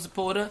Arsenal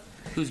supporter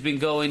who's been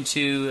going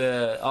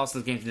to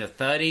Arsenal games in the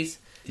 30s.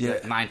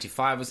 like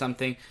 95 or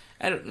something,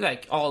 and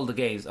like all the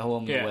games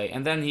along the way.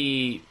 And then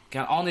he,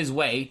 on his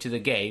way to the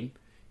game,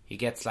 he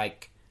gets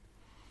like,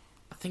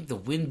 I think the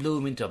wind blew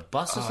him into a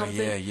bus or something.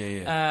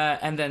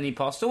 And then he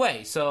passed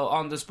away. So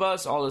on the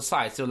Spurs, all the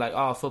sides, they were like,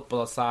 oh,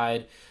 football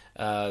aside,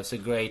 it's a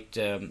great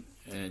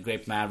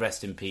man,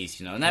 rest in peace,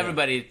 you know. And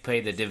everybody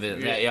paid the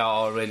dividend.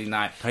 Really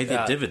nice. Pay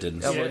the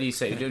dividends. What do you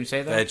say? Don't you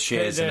say that? They had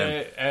shares in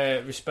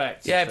them.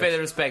 Respect. Yeah, pay the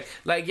respect.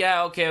 Like,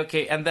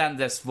 okay. And then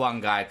this one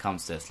guy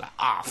comes to us like,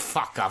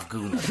 fuck off,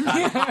 Gunnar.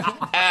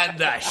 And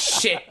the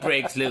shit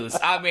breaks loose.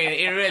 I mean,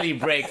 it really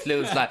breaks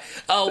loose. Like,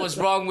 what's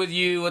wrong with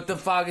you? What the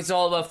fuck? It's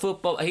all about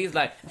football. He's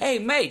like, hey,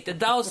 mate,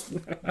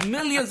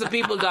 millions of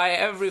people die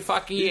every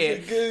fucking year.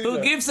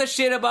 Who gives a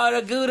shit about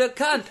a Gunnar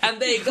cunt? And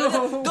they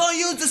go, don't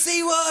use the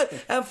C word!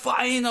 And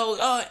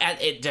and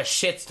it just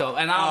shitstorm.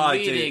 And I'm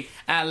reading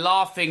and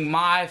laughing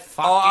my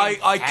fucking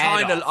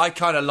head off. I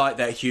kind of like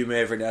that humour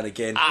every now and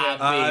again.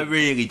 I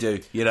really do.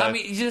 You know, I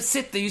mean, you just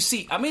sit there, you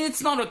see. I mean,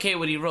 it's not okay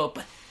what he wrote,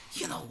 but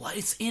you know what?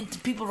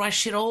 People write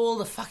shit all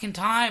the fucking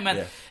time,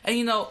 and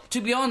you know, to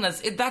be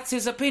honest, that's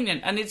his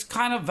opinion, and it's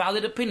kind of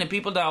valid opinion.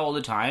 People die all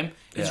the time.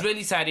 It's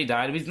really sad he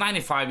died. He's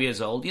 95 years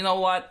old. You know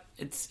what?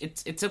 It's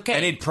okay.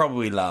 And he'd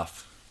probably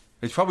laugh.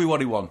 It's probably what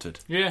he wanted.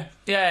 Yeah.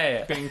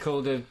 Being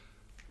called a...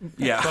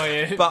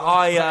 Yeah, but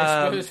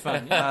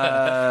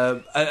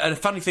a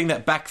funny thing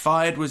that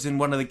backfired was in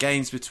one of the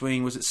games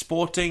between, was it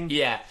Sporting?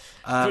 Yeah.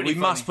 We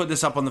must put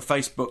this up on the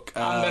Facebook.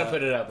 I'm going to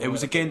put it up. It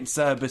was against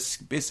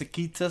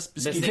Besiktas.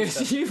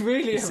 You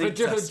really have a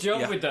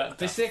job with that.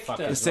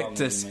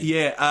 Besiktas.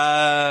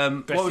 Yeah.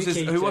 What was his?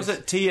 Who was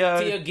it?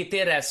 Theo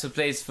Guterres, who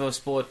plays for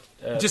Sport.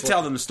 Just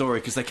tell them the story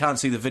because they can't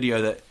see the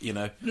video that you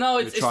know. No,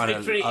 it's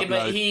pretty.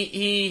 But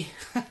he's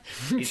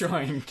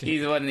trying to.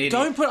 He's one idiot.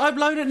 Don't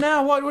upload it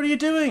now. What are you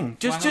doing?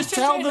 Just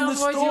tell them the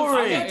story.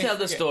 I'm going to tell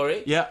the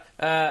story. Yeah.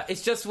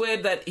 It's just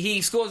weird that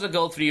he scores a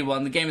goal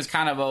 3-1. The game is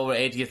kind of over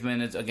 80th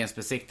minute against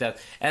Besiktas,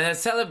 and then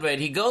celebrate.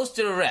 He goes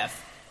to the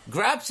ref,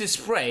 grabs his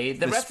spray.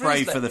 The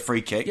spray for the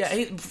free kick.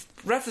 Yeah.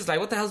 Ref is like,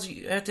 what the hell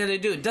do they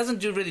do? It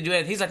doesn't really do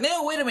anything. He's like,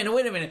 no, wait a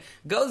minute.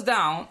 Goes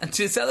down, and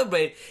to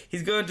celebrate,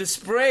 he's going to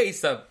spray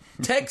some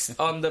text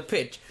on the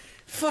pitch.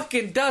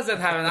 Fucking doesn't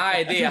have an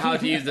idea how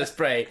to use the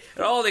spray.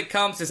 And all it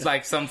comes is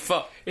like some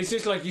It's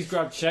just like he's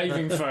grabbed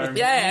shaving foam.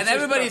 Yeah, and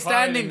everybody's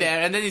standing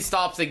there, and then he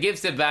stops and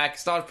gives it back,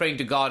 starts praying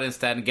to God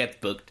instead, and gets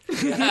booked. But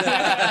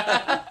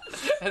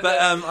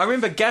I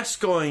remember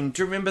Gascoigne.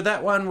 Do you remember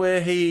that one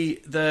where he's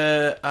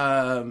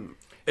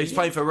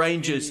playing for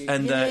Rangers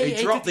and he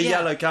dropped the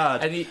yellow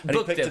card and he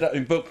picked it up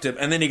and booked him,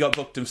 and then he got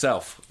booked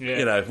himself. Yeah.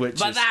 You know, I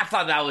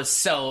thought that was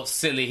so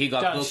silly. He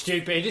got booked.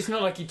 Stupid. It's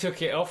not like he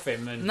took it off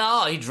him.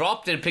 No, he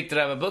dropped it, picked it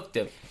up, and booked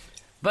him.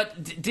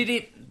 But did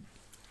he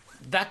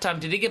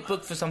get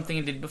booked for something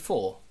he did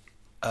before?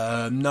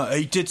 No,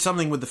 he did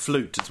something with the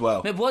flute as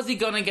well. But was he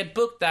going to get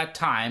booked that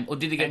time, or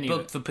did he get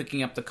booked for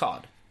picking up the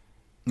card?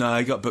 No,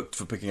 he got booked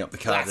for picking up the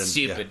card. That's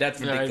stupid. Yeah.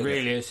 That's ridiculous. No, it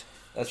really is.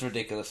 That's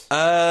ridiculous.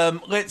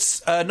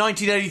 Let's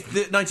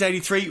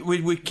 1983.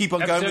 We keep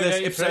on going with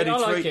this. Episode 83. I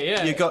like it,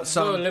 yeah. You got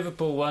some. Well,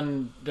 Liverpool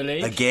won the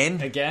league again.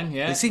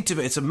 Yeah.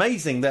 It's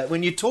amazing that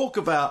when you talk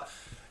about,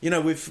 you know,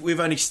 we've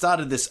only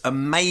started this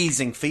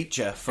amazing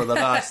feature for the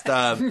last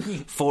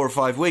 4 or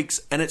 5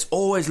 weeks, and it's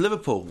always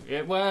Liverpool.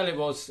 Yeah, well, it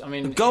was. I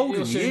mean, the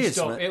golden years.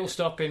 It'll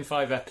stop in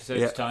 5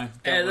 episodes' time.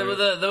 Yeah, they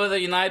were the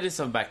United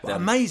of back then.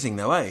 Amazing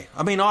though, eh?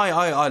 I mean,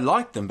 I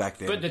liked them back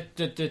then. But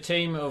the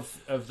team of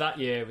that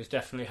year was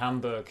definitely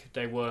Hamburg.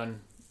 They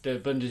won the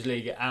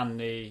Bundesliga and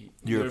the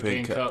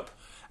European Cup.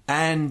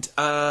 And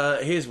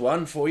here's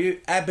one for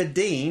you: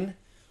 Aberdeen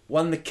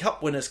won the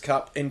Cup Winners'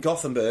 Cup in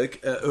Gothenburg,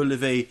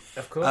 Ullevi,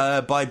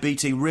 by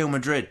beating Real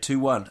Madrid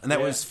 2-1, and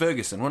that was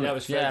Ferguson, wasn't it? That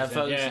was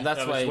Ferguson. Yeah,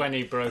 that was when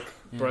he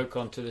broke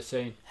onto the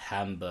scene.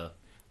 Hamburg.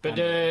 But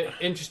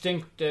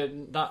interesting,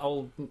 that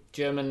old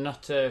German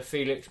nutter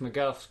Felix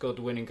Magath scored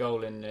the winning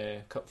goal in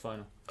the cup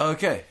final.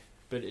 Okay.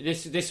 But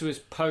this was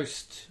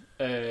post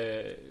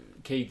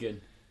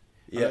Keegan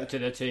to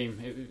the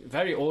team. It was a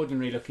very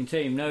ordinary looking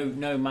team.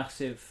 No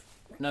massive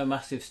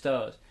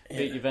stars.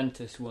 Beat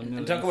Juventus 1-0.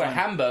 And talk about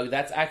Hamburg.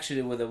 That's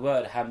actually where the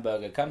word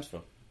hamburger comes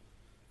from.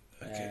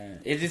 Okay.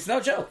 It is no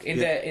joke. In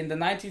the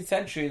 19th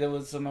century, there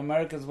was some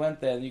Americans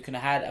went there, and you can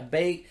had a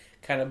baked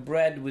kind of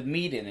bread with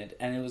meat in it,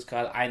 and it was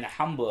called ein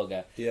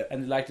Hamburger. Yeah.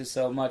 And they liked it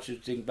so much, you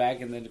think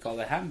back, and then they called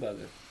it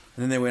hamburger.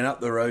 And then they went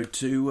up the road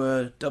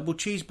to Double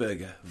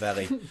Cheeseburger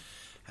Valley,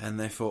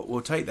 and they thought,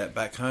 we'll take that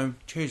back home.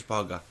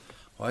 Cheeseburger.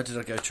 Why did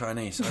I go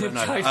Chinese? I don't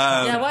know.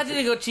 Why did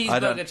they go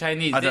cheeseburger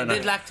Chinese?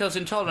 They're lactose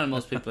intolerant,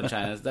 most people in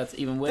China. That's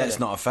even weirder. That's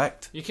not a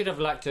fact. You could have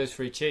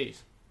lactose-free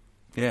cheese.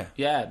 Yeah.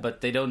 Yeah,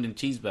 but they don't in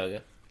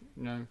cheeseburger.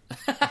 No.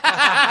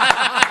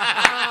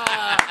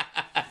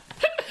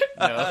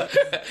 No.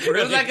 It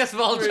was like a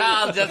small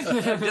child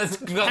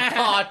just got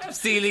caught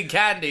stealing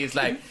candy. It's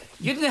like,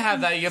 You didn't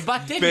have that in your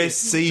butt, did you? Best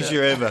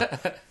seizure ever.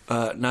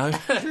 No.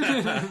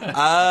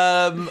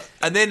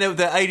 And then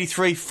the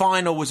 83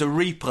 final was a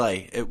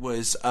replay. It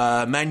was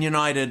Man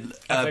United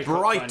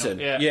Brighton.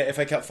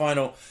 FA Cup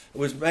final. It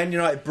was Man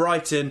United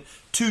Brighton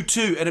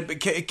 2-2, and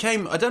it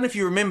came. I don't know if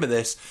you remember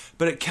this,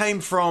 but it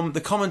came from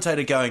the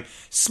commentator going,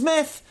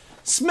 Smith,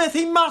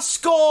 he must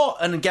score,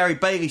 and Gary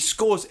Bailey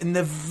scores in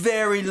the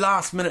very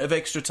last minute of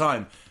extra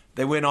time.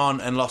 They went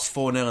on and lost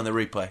 4-0 in the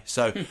replay.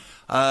 So.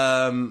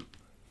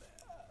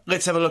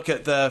 Let's have a look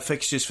at the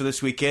fixtures for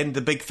this weekend.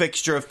 The big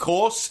fixture, of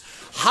course,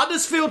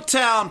 Huddersfield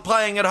Town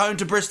playing at home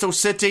to Bristol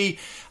City.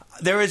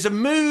 There is a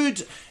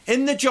mood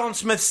in the John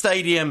Smith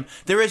Stadium.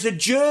 There is a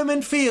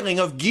German feeling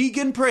of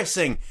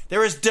gegenpressing.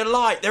 There is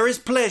delight. There is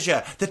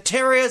pleasure. The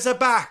Terriers are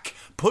back.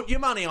 Put your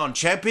money on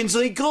Champions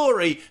League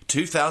glory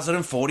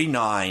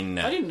 2049.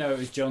 I didn't know it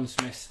was John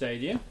Smith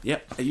Stadium.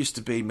 Yep, it used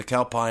to be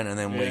McAlpine, and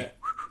then we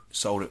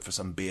sold it for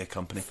some beer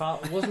company.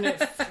 Wasn't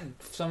it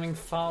something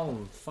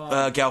Falm?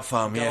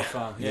 Galfarm, yeah.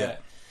 Galfarm, yeah.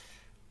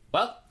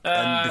 Well,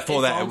 and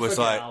before that, it was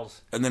like,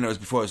 gals. and then it was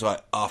before it was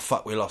like, oh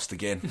fuck, we lost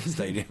again.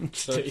 Stadium.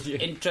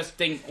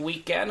 Interesting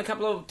weekend. A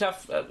couple of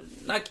tough,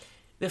 like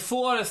the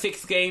 4 out of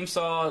 6 games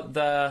are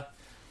the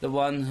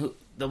one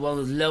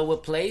who's lower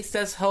placed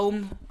as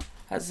home.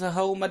 Has a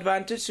home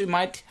advantage, who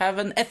might have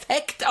an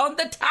effect on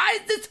the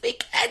ties this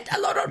weekend.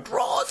 A lot of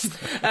draws.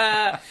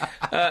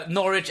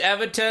 Norwich,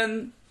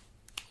 Everton.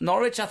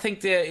 Norwich, I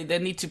think they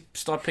need to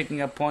start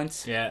picking up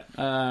points. Yeah.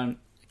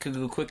 Could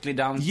go quickly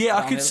down. Yeah,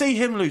 I could see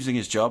him losing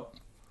his job.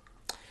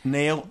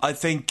 Neil, I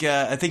think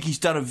he's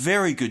done a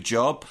very good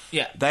job.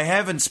 Yeah. They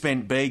haven't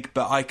spent big,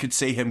 but I could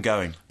see him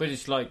going. But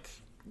it's like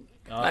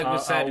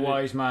our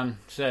wise man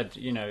said,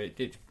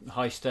 it's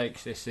high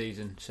stakes this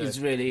season. So. It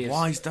really is.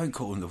 Wise, don't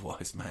call him the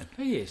wise man.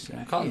 He is.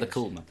 Call him the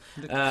cool man.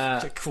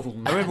 The cool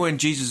man. I remember when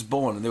Jesus was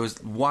born and there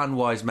was one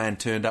wise man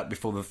turned up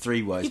before the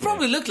 3 wise men. He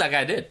probably looked like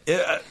I did.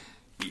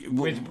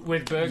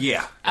 With Berg?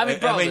 Yeah. I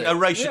mean, a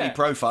racially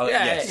profile.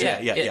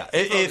 Yeah.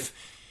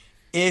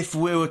 If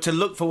we were to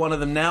look for one of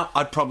them now,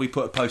 I'd probably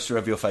put a poster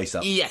of your face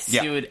up. Yes,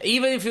 you would.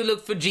 Even if you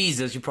look for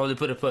Jesus, you'd probably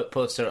put a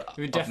poster up.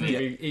 He'd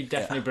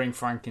definitely bring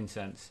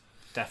frankincense.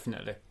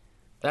 Definitely.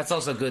 That's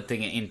also a good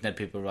thing in internet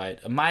people write.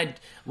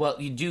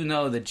 You do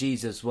know that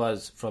Jesus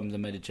was from the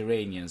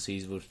Mediterranean, so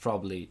he was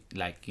probably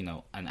like,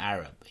 an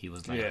Arab. He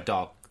was like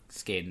dark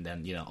skinned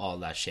and, all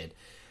that shit.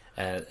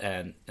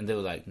 And they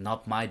were like,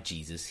 not my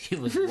Jesus. He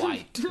was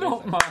white.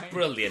 Not mine.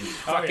 Brilliant.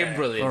 Fucking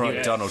brilliant. All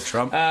right, Donald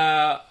Trump.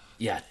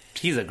 Yeah,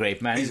 he's a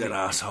great man. He's an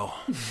asshole.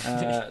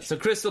 So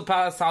Crystal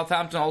Palace,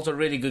 Southampton, also a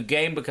really good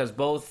game because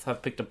both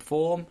have picked up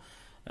form.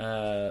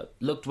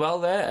 Looked well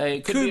there.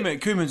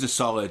 Koeman's a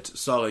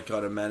solid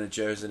kind of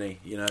manager, isn't he?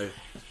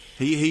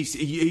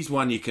 He's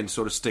one you can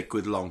sort of stick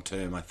with long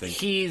term. I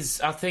think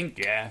I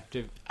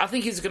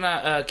think he's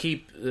gonna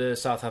keep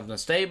Southampton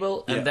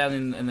stable, and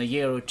then in a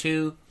year or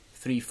 2,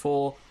 3,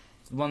 4,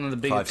 one of the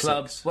bigger 5,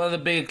 clubs, 6. one of the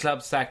bigger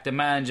clubs sack the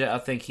manager. I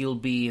think he'll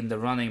be in the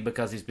running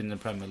because he's been in the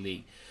Premier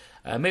League.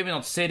 Maybe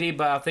not City,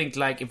 but I think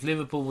if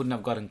Liverpool wouldn't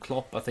have gotten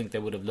Klopp, I think they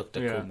would have looked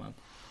at Koeman.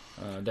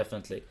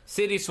 Definitely.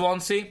 City,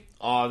 Swansea.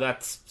 Oh,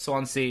 that's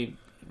Swansea.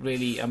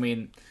 Really, I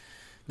mean,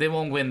 they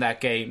won't win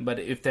that game, but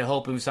if they're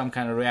hoping for some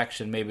kind of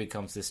reaction, maybe it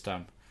comes this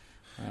time.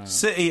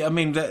 City, I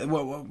mean,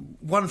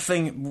 one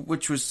thing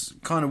which was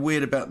kind of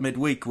weird about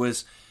midweek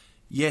was,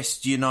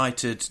 yes,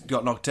 United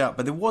got knocked out,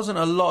 but there wasn't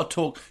a lot of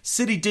talk.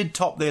 City did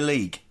top their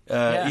league,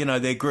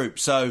 their group.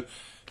 So,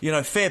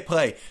 fair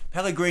play.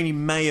 Pellegrini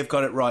may have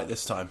got it right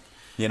this time,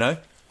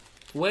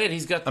 Weird,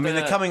 he's got.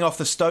 they're coming off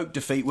the Stoke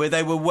defeat where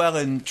they were well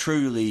and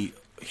truly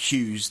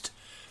hused.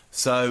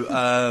 So,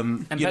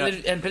 and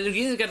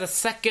Pellegrini's got the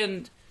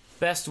second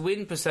best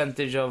win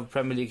percentage of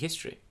Premier League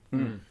history.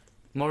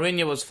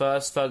 Mourinho was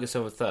first,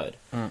 Ferguson was third.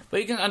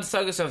 But you can under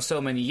Ferguson for so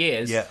many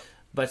years. Yeah.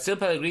 But still,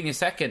 Pellegrini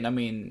second. I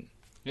mean,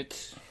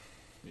 it's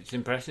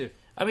impressive.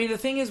 I mean, the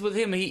thing is with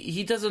him,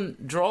 he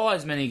doesn't draw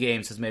as many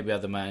games as maybe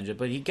other manager,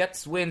 but he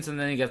gets wins and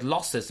then he gets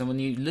losses. And when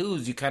you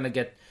lose, you kind of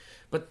get.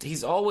 But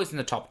he's always in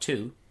the top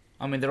 2.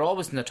 I mean, they're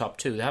always in the top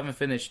 2. They haven't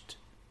finished.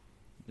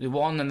 They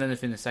won and then they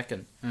finished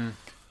second.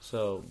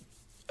 So,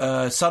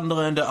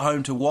 Sunderland at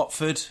home to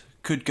Watford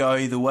could go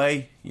either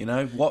way.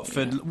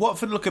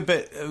 Watford look a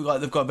bit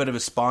like they've got a bit of a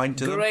spine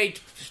to them. Great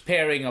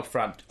pairing up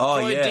front. Oh,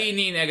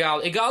 Dini and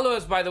Igalo. Igalo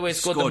has, by the way,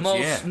 scored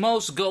the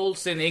most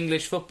goals in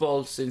English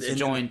football since he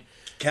joined.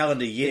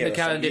 Calendar year. In the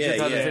calendar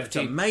 2015. It's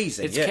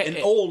amazing.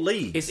 In all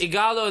leagues. It's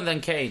Igalo and then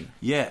Kane.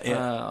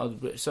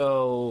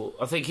 So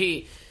I think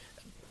he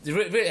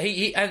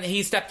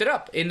stepped it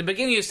up. In the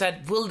beginning you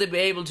said, will they be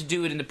able to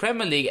do it in the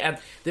Premier League? And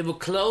they were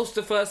close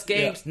the first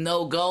games,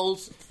 no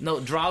goals, no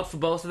drought for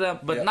both of them.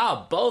 But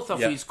now both are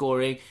free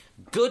scoring,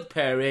 good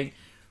pairing.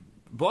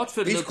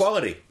 Watford He's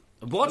quality.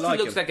 Watford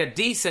looks like a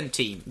decent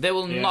team. They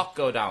will not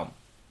go down.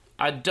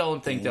 I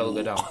don't think they'll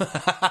go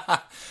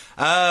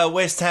down.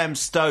 West Ham,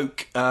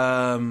 Stoke.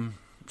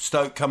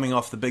 Stoke coming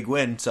off the big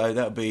win, so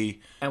that'll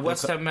be. And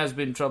West Ham has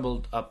been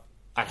troubled up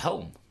at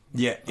home.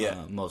 Yeah.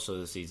 Most of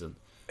the season.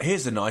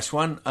 Here's a nice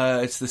one.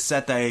 It's the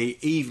Saturday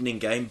evening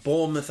game.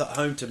 Bournemouth at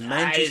home to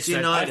Manchester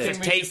United. I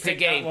think we should pick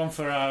that one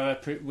for our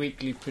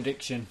weekly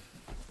prediction.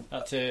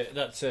 That's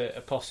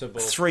a possible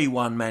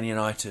 3-1 Man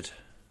United.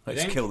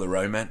 Let's kill the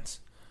romance.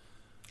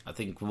 I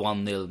think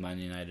 1-0 Man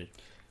United.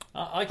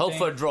 I hope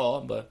for a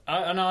draw, but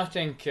I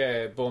think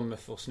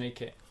Bournemouth will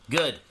sneak it.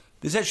 Good.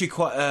 There's actually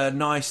quite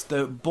nice.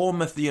 The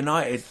Bournemouth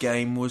United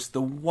game was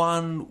the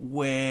one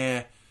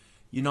where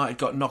United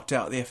got knocked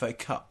out of the FA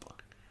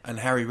Cup, and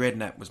Harry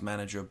Redknapp was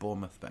manager of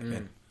Bournemouth back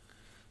then.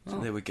 So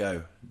there we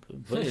go.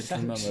 How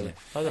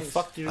the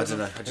fuck do you I don't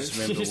know. I just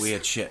remember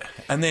weird shit.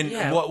 And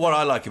then what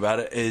I like about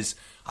it is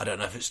I don't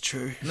know if it's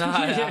true.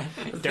 No,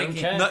 don't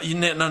care.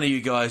 None of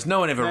you guys. No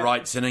one ever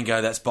writes in and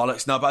go, "That's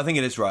bollocks." No, but I think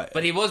it is right.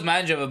 But he was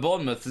manager of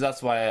Bournemouth, so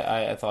that's why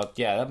I thought,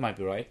 that might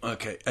be right.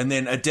 Okay. And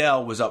then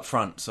Adele was up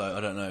front, so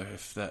I don't know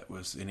if that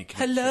was any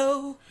connection.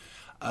 Hello.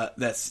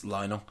 That's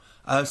Lionel.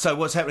 So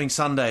what's happening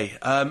Sunday?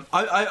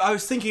 I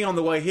was thinking on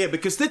the way here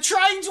because the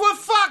trains were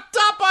fucked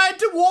up. I had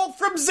to walk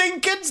from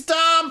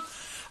Zinkenstein.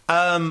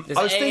 There's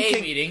I was an AA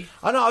thinking. meeting.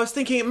 I know. I was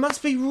thinking it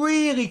must be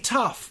really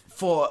tough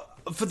for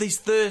these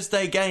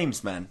Thursday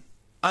games, man.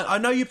 I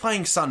know you're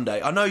playing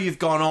Sunday. I know you've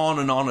gone on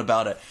and on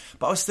about it,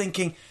 but I was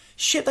thinking,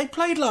 shit, they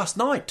played last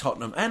night,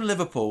 Tottenham and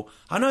Liverpool.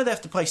 I know they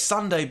have to play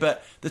Sunday,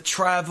 but the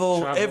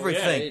travel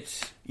everything,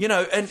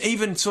 and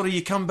even sort of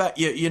you come back,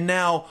 you're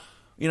now.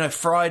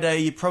 Friday,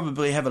 you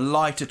probably have a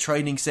lighter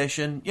training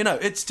session.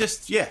 It's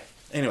just,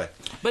 Anyway.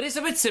 But it's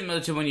a bit similar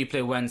to when you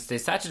play Wednesday,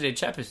 Saturday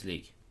Champions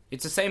League.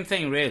 It's the same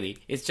thing, really.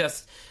 It's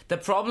just, the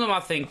problem, I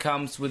think,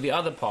 comes with the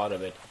other part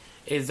of it,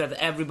 is that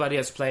everybody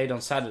has played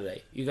on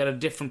Saturday. You got a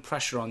different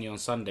pressure on you on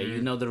Sunday.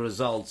 You know the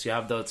results. You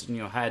have those in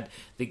your head.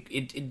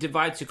 It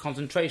divides your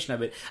concentration a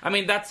bit. I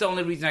mean, that's the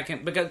only reason I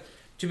can... Because,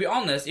 to be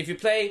honest, if you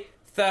play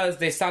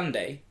Thursday,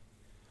 Sunday,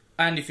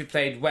 and if you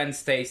played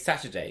Wednesday,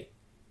 Saturday...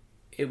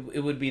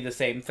 It would be the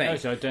same thing.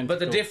 But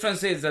the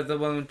difference is that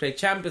when we play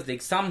Champions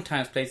League,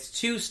 sometimes plays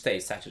Tuesday,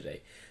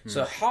 Saturday.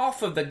 So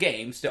half of the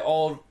games,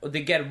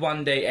 they get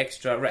 1 day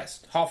extra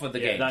rest. Half of the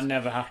games. That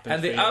never happens.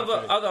 And the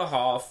other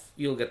half,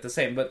 you'll get the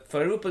same. But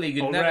for Europa League,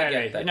 you never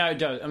get that. No, it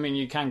does. I mean,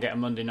 you can get a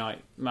Monday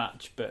night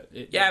match, but...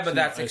 but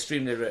that's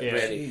extremely rare.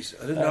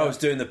 Jeez, I didn't know I was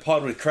doing the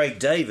pod with Craig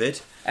David.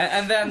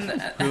 And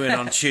then... Who in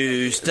on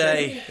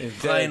Tuesday,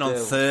 playing on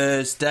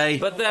Thursday.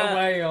 But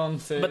away on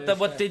Thursday. But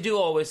what they do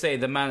always say,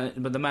 the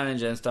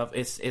manager and stuff,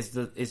 is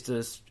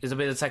a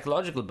bit of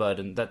psychological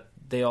burden that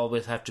they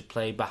always have to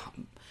play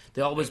behind.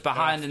 They're always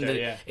behind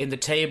in the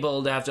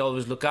table. They have to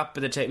always look up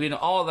at the table.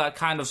 All that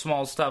kind of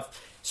small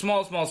stuff,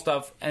 small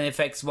stuff, and it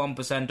affects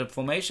 1% of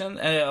formation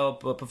or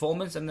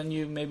performance, and then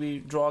you maybe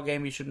draw a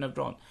game you shouldn't have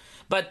drawn.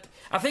 But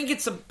I think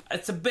it's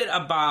a bit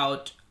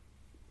about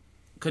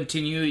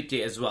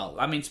continuity as well.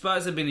 I mean,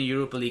 Spurs have been in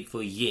Europa League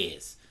for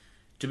years.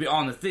 To be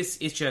honest, this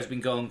issue has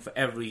been going for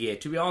every year.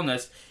 To be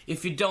honest,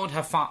 if you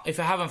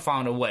haven't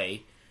found a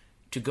way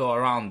to go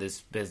around this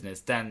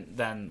business,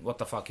 then what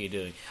the fuck are you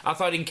doing? I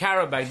thought in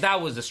Karabakh,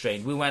 that was the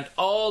strain. We went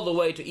all the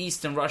way to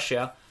Eastern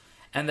Russia,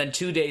 and then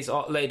 2 days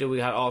later we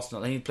had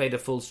Arsenal, and he played a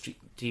full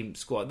team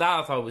squad.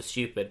 That I thought was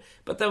stupid.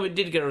 But then we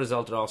did get a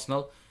result at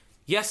Arsenal.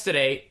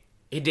 Yesterday,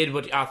 he did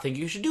what I think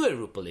you should do at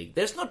Europa League.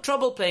 There's no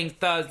trouble playing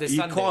Thursday,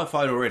 Sunday. You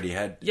qualified already, we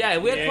had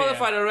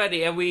qualified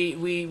already, and we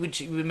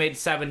made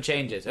 7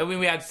 changes. I mean,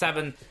 we had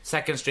 7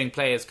 second-string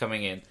players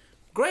coming in.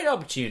 Great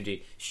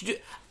opportunity.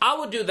 I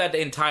would do that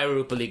the entire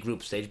Europa League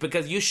group stage,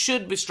 because you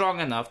should be strong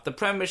enough. The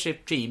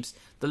Premiership teams,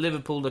 the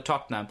Liverpool, the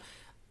Tottenham,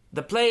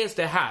 the players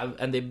they have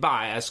and they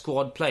buy as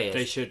squad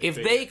players.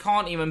 They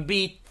can't even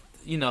beat,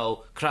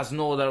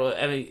 Krasnodar or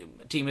every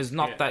team is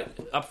not that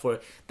up for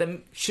it,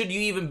 then should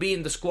you even be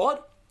in the squad?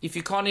 If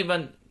you can't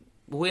even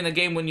win a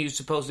game when you're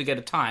supposed to get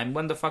a time,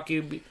 when the fuck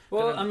you be...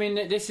 Well, I mean,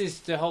 this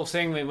is the whole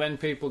thing with when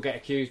people get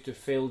accused of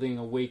fielding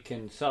a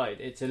weakened side.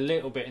 It's a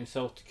little bit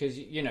insulting because,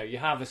 you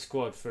have a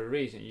squad for a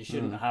reason. You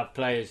shouldn't have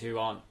players who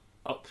aren't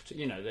up to,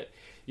 that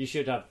you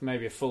should have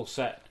maybe a full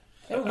set.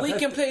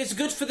 Weekend play is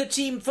good for the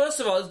team.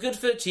 First of all, it's good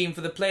for the team,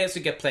 for the players who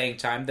get playing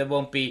time. They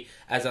won't be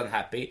as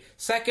unhappy.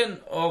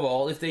 Second of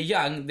all, if they're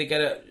young, they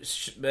can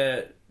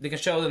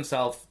show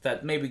themselves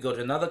that maybe go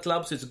to another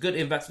club. So it's a good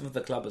investment for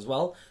the club as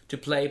well to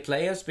play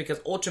players, because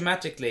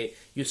automatically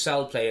you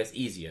sell players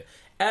easier.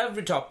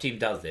 Every top team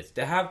does this.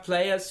 They have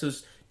players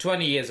who's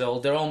 20 years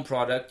old, their own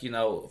product,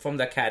 from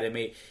the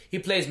academy. He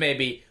plays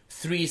maybe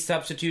 3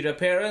 substitute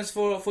appearances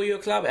for your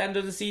club end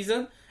of the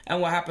season. And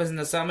what happens in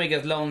the summer? He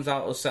gets loans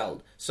out or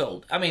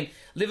sold. I mean,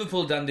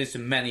 Liverpool done this to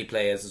many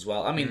players as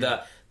well. I mean, the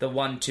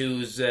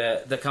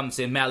 1-2s that comes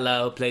in,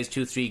 Mello plays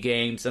 2-3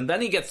 games, and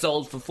then he gets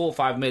sold for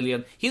 4-5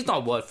 million. He's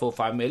not worth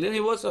 4-5 million.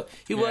 He worth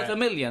 $1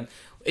 million.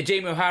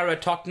 Jamie O'Hara,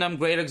 Tottenham,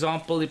 great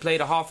example. He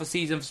played a half a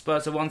season for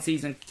Spurs, so 1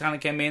 season kind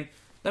of came in.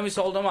 Then we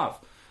sold him off.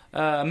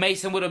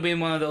 Mason would have been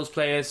one of those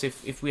players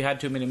if we had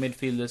too many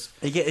midfielders.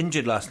 He got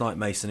injured last night,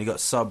 Mason. He got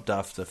subbed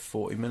after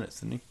 40 minutes,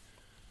 didn't he?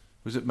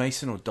 Was it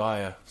Mason or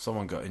Dyer?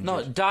 Someone got injured.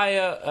 No,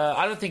 Dyer,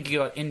 I don't think he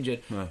got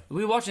injured. No.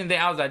 We were watching the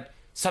I was like,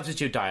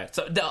 substitute Dyer.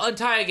 So the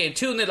entire game,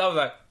 2-0, I was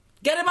like,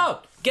 Get him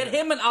out. Get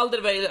him and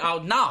Alderweireld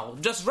out now.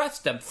 Just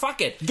rest them.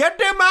 Fuck it. Get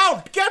them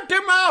out. Get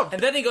them out.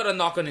 And then he got a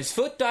knock on his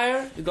foot,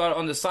 Dyer. He got it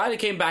on the side. He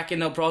came back in,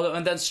 no problem.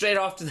 And then straight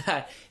after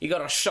that, he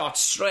got a shot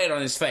straight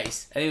on his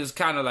face. And he was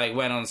kind of like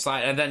went on the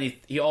side. And then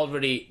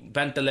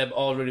Bentaleb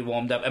already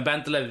warmed up. And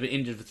Bentaleb has been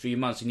injured for 3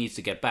 months. He needs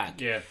to get back.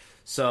 Yeah.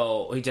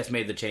 So he just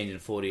made the change in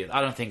 40th.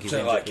 I don't think he's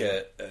injured. Like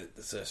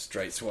it's a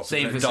straight swap.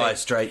 Same for Dire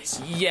Straits.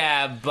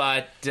 Yeah,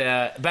 but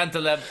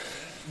Bentaleb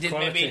did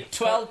maybe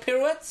 12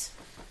 pirouettes.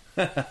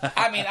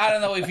 I mean, I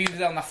don't know if he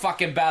was on a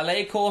fucking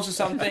ballet course or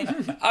something.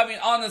 I mean,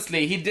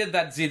 honestly, he did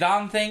that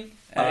Zidane thing.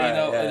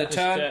 The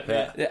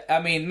turn. I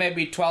mean,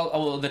 maybe 12.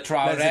 Oh, the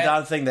Traoré. The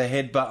Zidane thing, the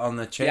headbutt on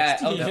the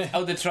chest.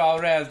 Yeah, the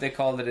Traoré, as they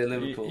called it in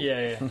Liverpool.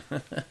 Yeah. Do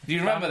you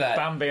remember that?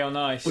 Bambi on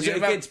ice. Was it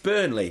against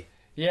Burnley?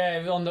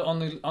 Yeah, on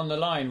the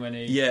line when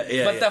he.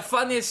 Yeah. But the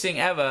funniest thing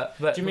ever.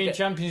 Do you mean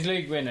Champions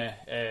League winner?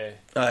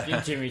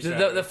 Jimmy.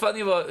 The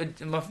funny was,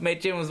 my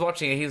mate Jim was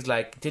watching it. He was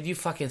like, "Did you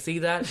fucking see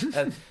that?"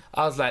 And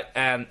I was like,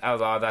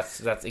 "Oh,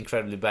 that's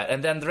incredibly bad."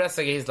 And then the rest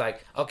of it, he's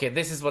like, "Okay,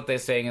 this is what they're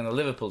saying on the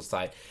Liverpool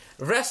side."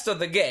 Rest of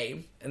the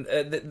game, and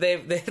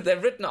they've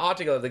written an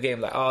article of the game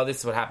like, "Oh,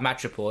 this is what happened."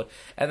 Match report,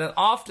 and then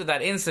after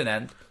that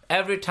incident.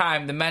 Every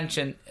time they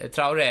mentioned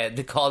Traoré,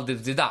 they called him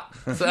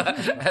Zidane. So,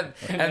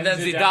 and then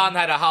Zidane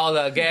had a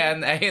howler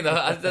again. And,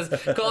 I just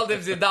called him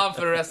Zidane for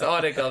the rest of the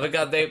article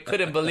because they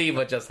couldn't believe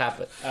what just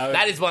happened.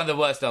 That is one of the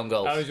worst own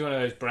goals. That was one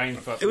of those brain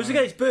fucks. It was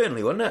against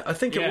Burnley, wasn't it? I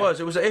think it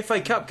was. It was an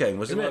FA Cup game,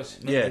 wasn't it?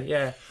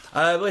 Yeah.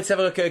 Let's have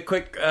a look at a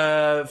quick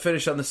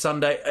finish on the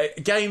Sunday.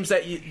 Games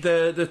that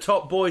the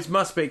top boys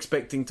must be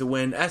expecting to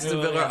win. Aston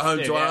Villa at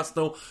home to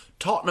Arsenal.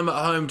 Tottenham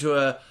at home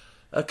to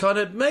a kind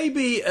of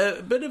maybe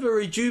a bit of a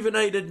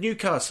rejuvenated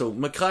Newcastle.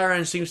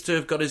 McLaren seems to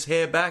have got his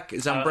hair back,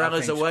 his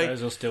umbrellas away.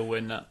 Spurs will still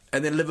win that.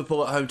 And then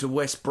Liverpool at home to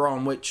West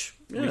Brom, which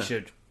we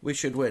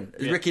should win.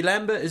 Is Ricky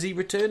Lambert, is he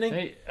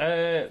returning?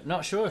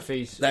 Not sure if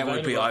he's That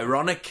available. would be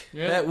ironic.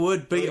 Yeah. That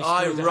would be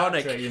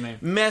ironic. Hat-trick, you mean?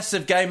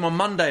 Massive game on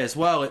Monday as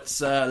well. It's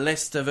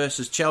Leicester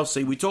versus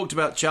Chelsea. We talked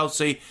about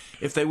Chelsea.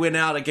 If they win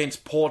out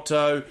against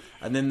Porto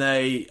and then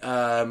they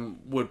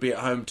would be at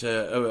home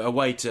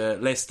away to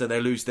Leicester,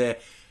 they lose there.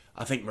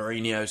 I think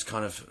Mourinho's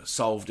kind of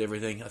solved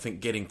everything. I think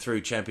getting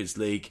through Champions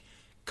League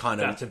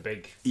That's a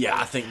big... Yeah,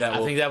 I think that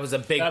was a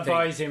big thing. That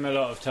buys him a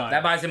lot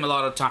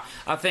of time.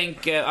 I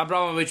think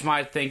Abramovich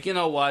might think, you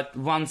know what,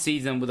 one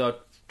season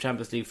without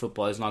Champions League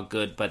football is not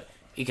good, but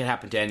it can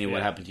happen to anyone.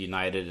 It happened to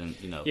United, and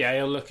Yeah,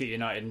 he'll look at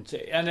United,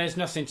 and there's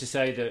nothing to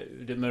say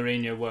that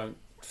Mourinho won't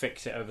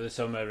fix it over the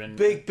summer. And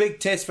big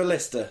test for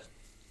Leicester.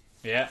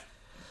 Yeah.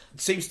 It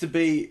seems to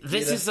be...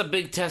 This is a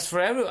big test for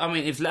everyone. I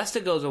mean, if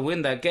Leicester goes and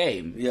win that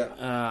game, you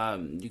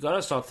got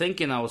to start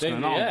thinking now what's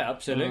going on. Yeah,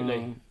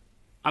 absolutely.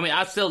 I mean,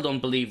 I still don't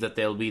believe that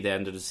they'll be there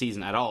end of the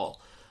season at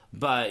all.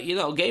 But,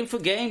 game for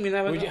game, you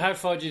never know. How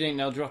far do you think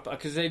they'll drop?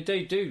 Because they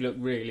do look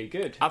really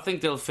good. I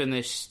think they'll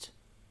finish...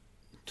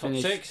 Top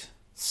six?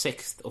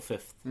 6th or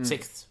 5th.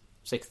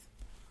 Sixth.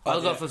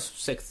 I'll go for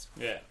 6th.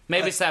 Yeah.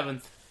 Maybe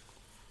 7th.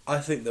 I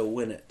think they'll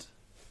win it.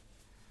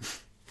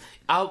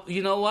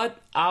 You know what?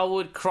 I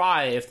would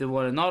cry if they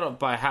won it, not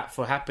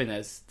for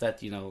happiness,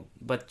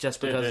 but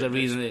just because the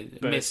reason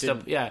they missed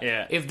up.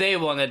 Yeah. If they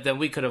won it, then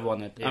we could have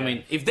won it. Yeah. I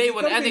mean, if they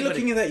won, anybody...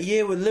 looking at that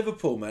year with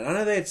Liverpool, man. I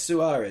know they had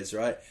Suarez,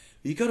 right?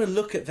 You got to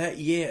look at that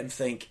year and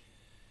think,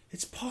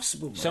 it's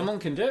possible, man. Someone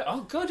can do it.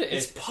 Oh, God,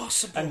 it's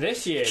possible. And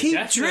this year,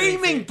 keep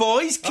dreaming,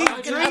 boys.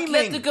 Keep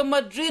dreaming. Atletico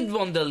Madrid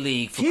won the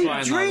league. For keep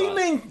crying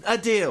dreaming, out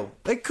loud. Adil.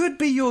 It could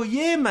be your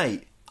year,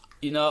 mate.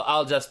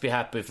 I'll just be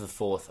happy for the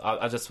 4th.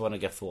 I just want to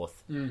get 4th.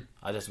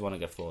 I just want to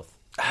get 4th.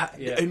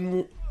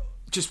 In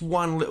just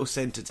one little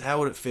sentence, how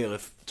would it feel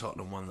if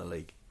Tottenham won the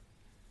league?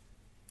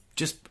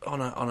 Just on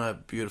a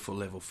beautiful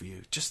level for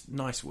you. Just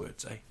nice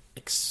words, eh?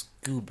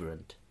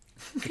 Exuberant.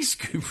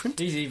 Exuberant?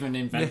 He's even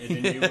invented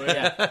a new word.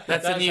 Yeah,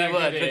 that's a new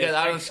word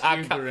because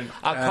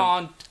I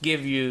can't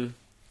give you...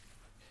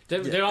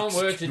 There aren't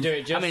words to do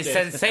it justice. I mean,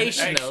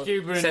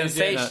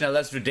 sensational,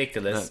 that's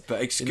ridiculous. No,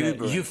 but exuberant.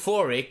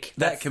 Euphoric.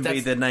 That can be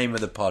the name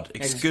of the pod.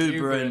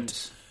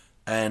 Exuberant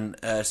and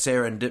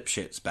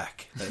Serendipshit's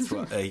back. That's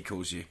what he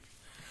calls you.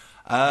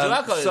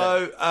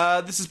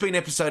 This has been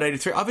episode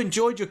 83. I've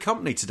enjoyed your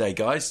company today,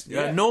 guys.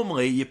 Yeah.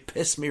 Normally, you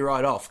piss me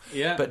right off.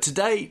 Yeah. But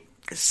today...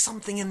 there's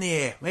something in the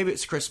air. Maybe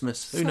it's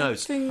Christmas. Who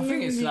knows? I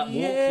think it's that walk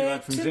you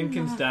had from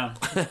Zinkensdown.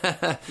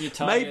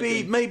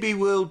 Maybe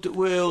we'll.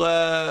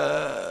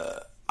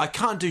 I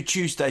can't do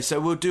Tuesday, so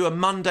we'll do a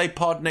Monday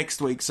pod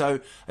next week. So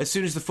as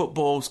soon as the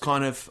football's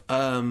kind of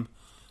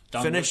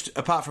finished,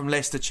 apart from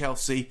Leicester,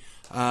 Chelsea,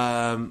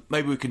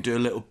 maybe we can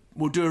do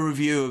we'll do a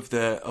review of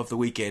the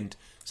weekend.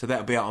 So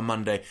that'll be out on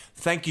Monday.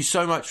 Thank you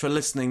so much for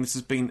listening. This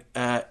has been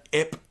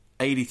EP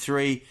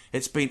 83.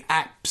 It's been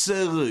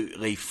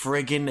absolutely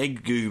friggin'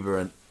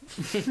 exuberant.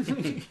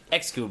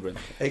 Exuberant.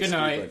 Good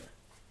night.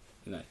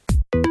 Good night.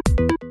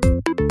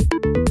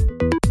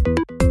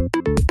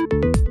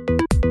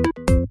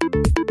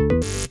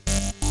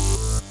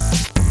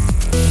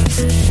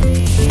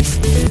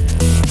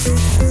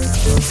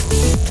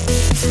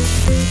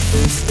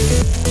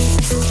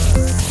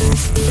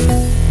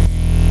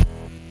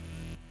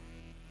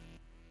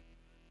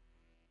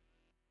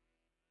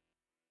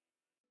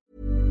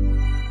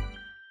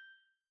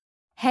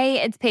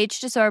 Hey, it's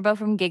Paige DeSorbo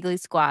from Giggly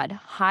Squad.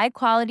 High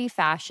quality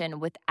fashion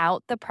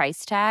without the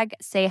price tag.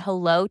 Say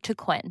hello to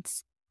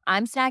Quince.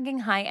 I'm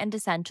snagging high-end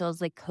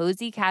essentials like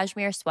cozy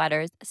cashmere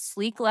sweaters,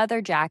 sleek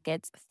leather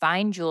jackets,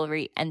 fine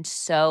jewelry, and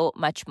so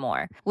much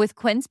more. With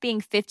Quince being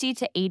 50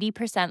 to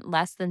 80%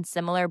 less than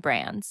similar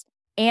brands.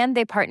 And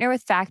they partner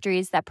with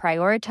factories that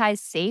prioritize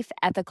safe,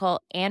 ethical,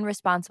 and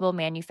responsible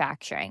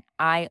manufacturing.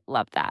 I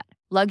love that.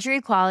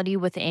 Luxury quality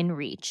within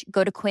reach.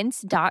 Go to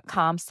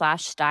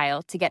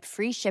quince.com/style to get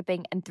free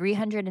shipping and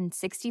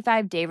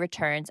 365-day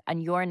returns on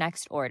your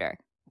next order.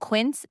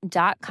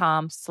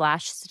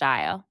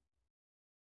 Quince.com/style.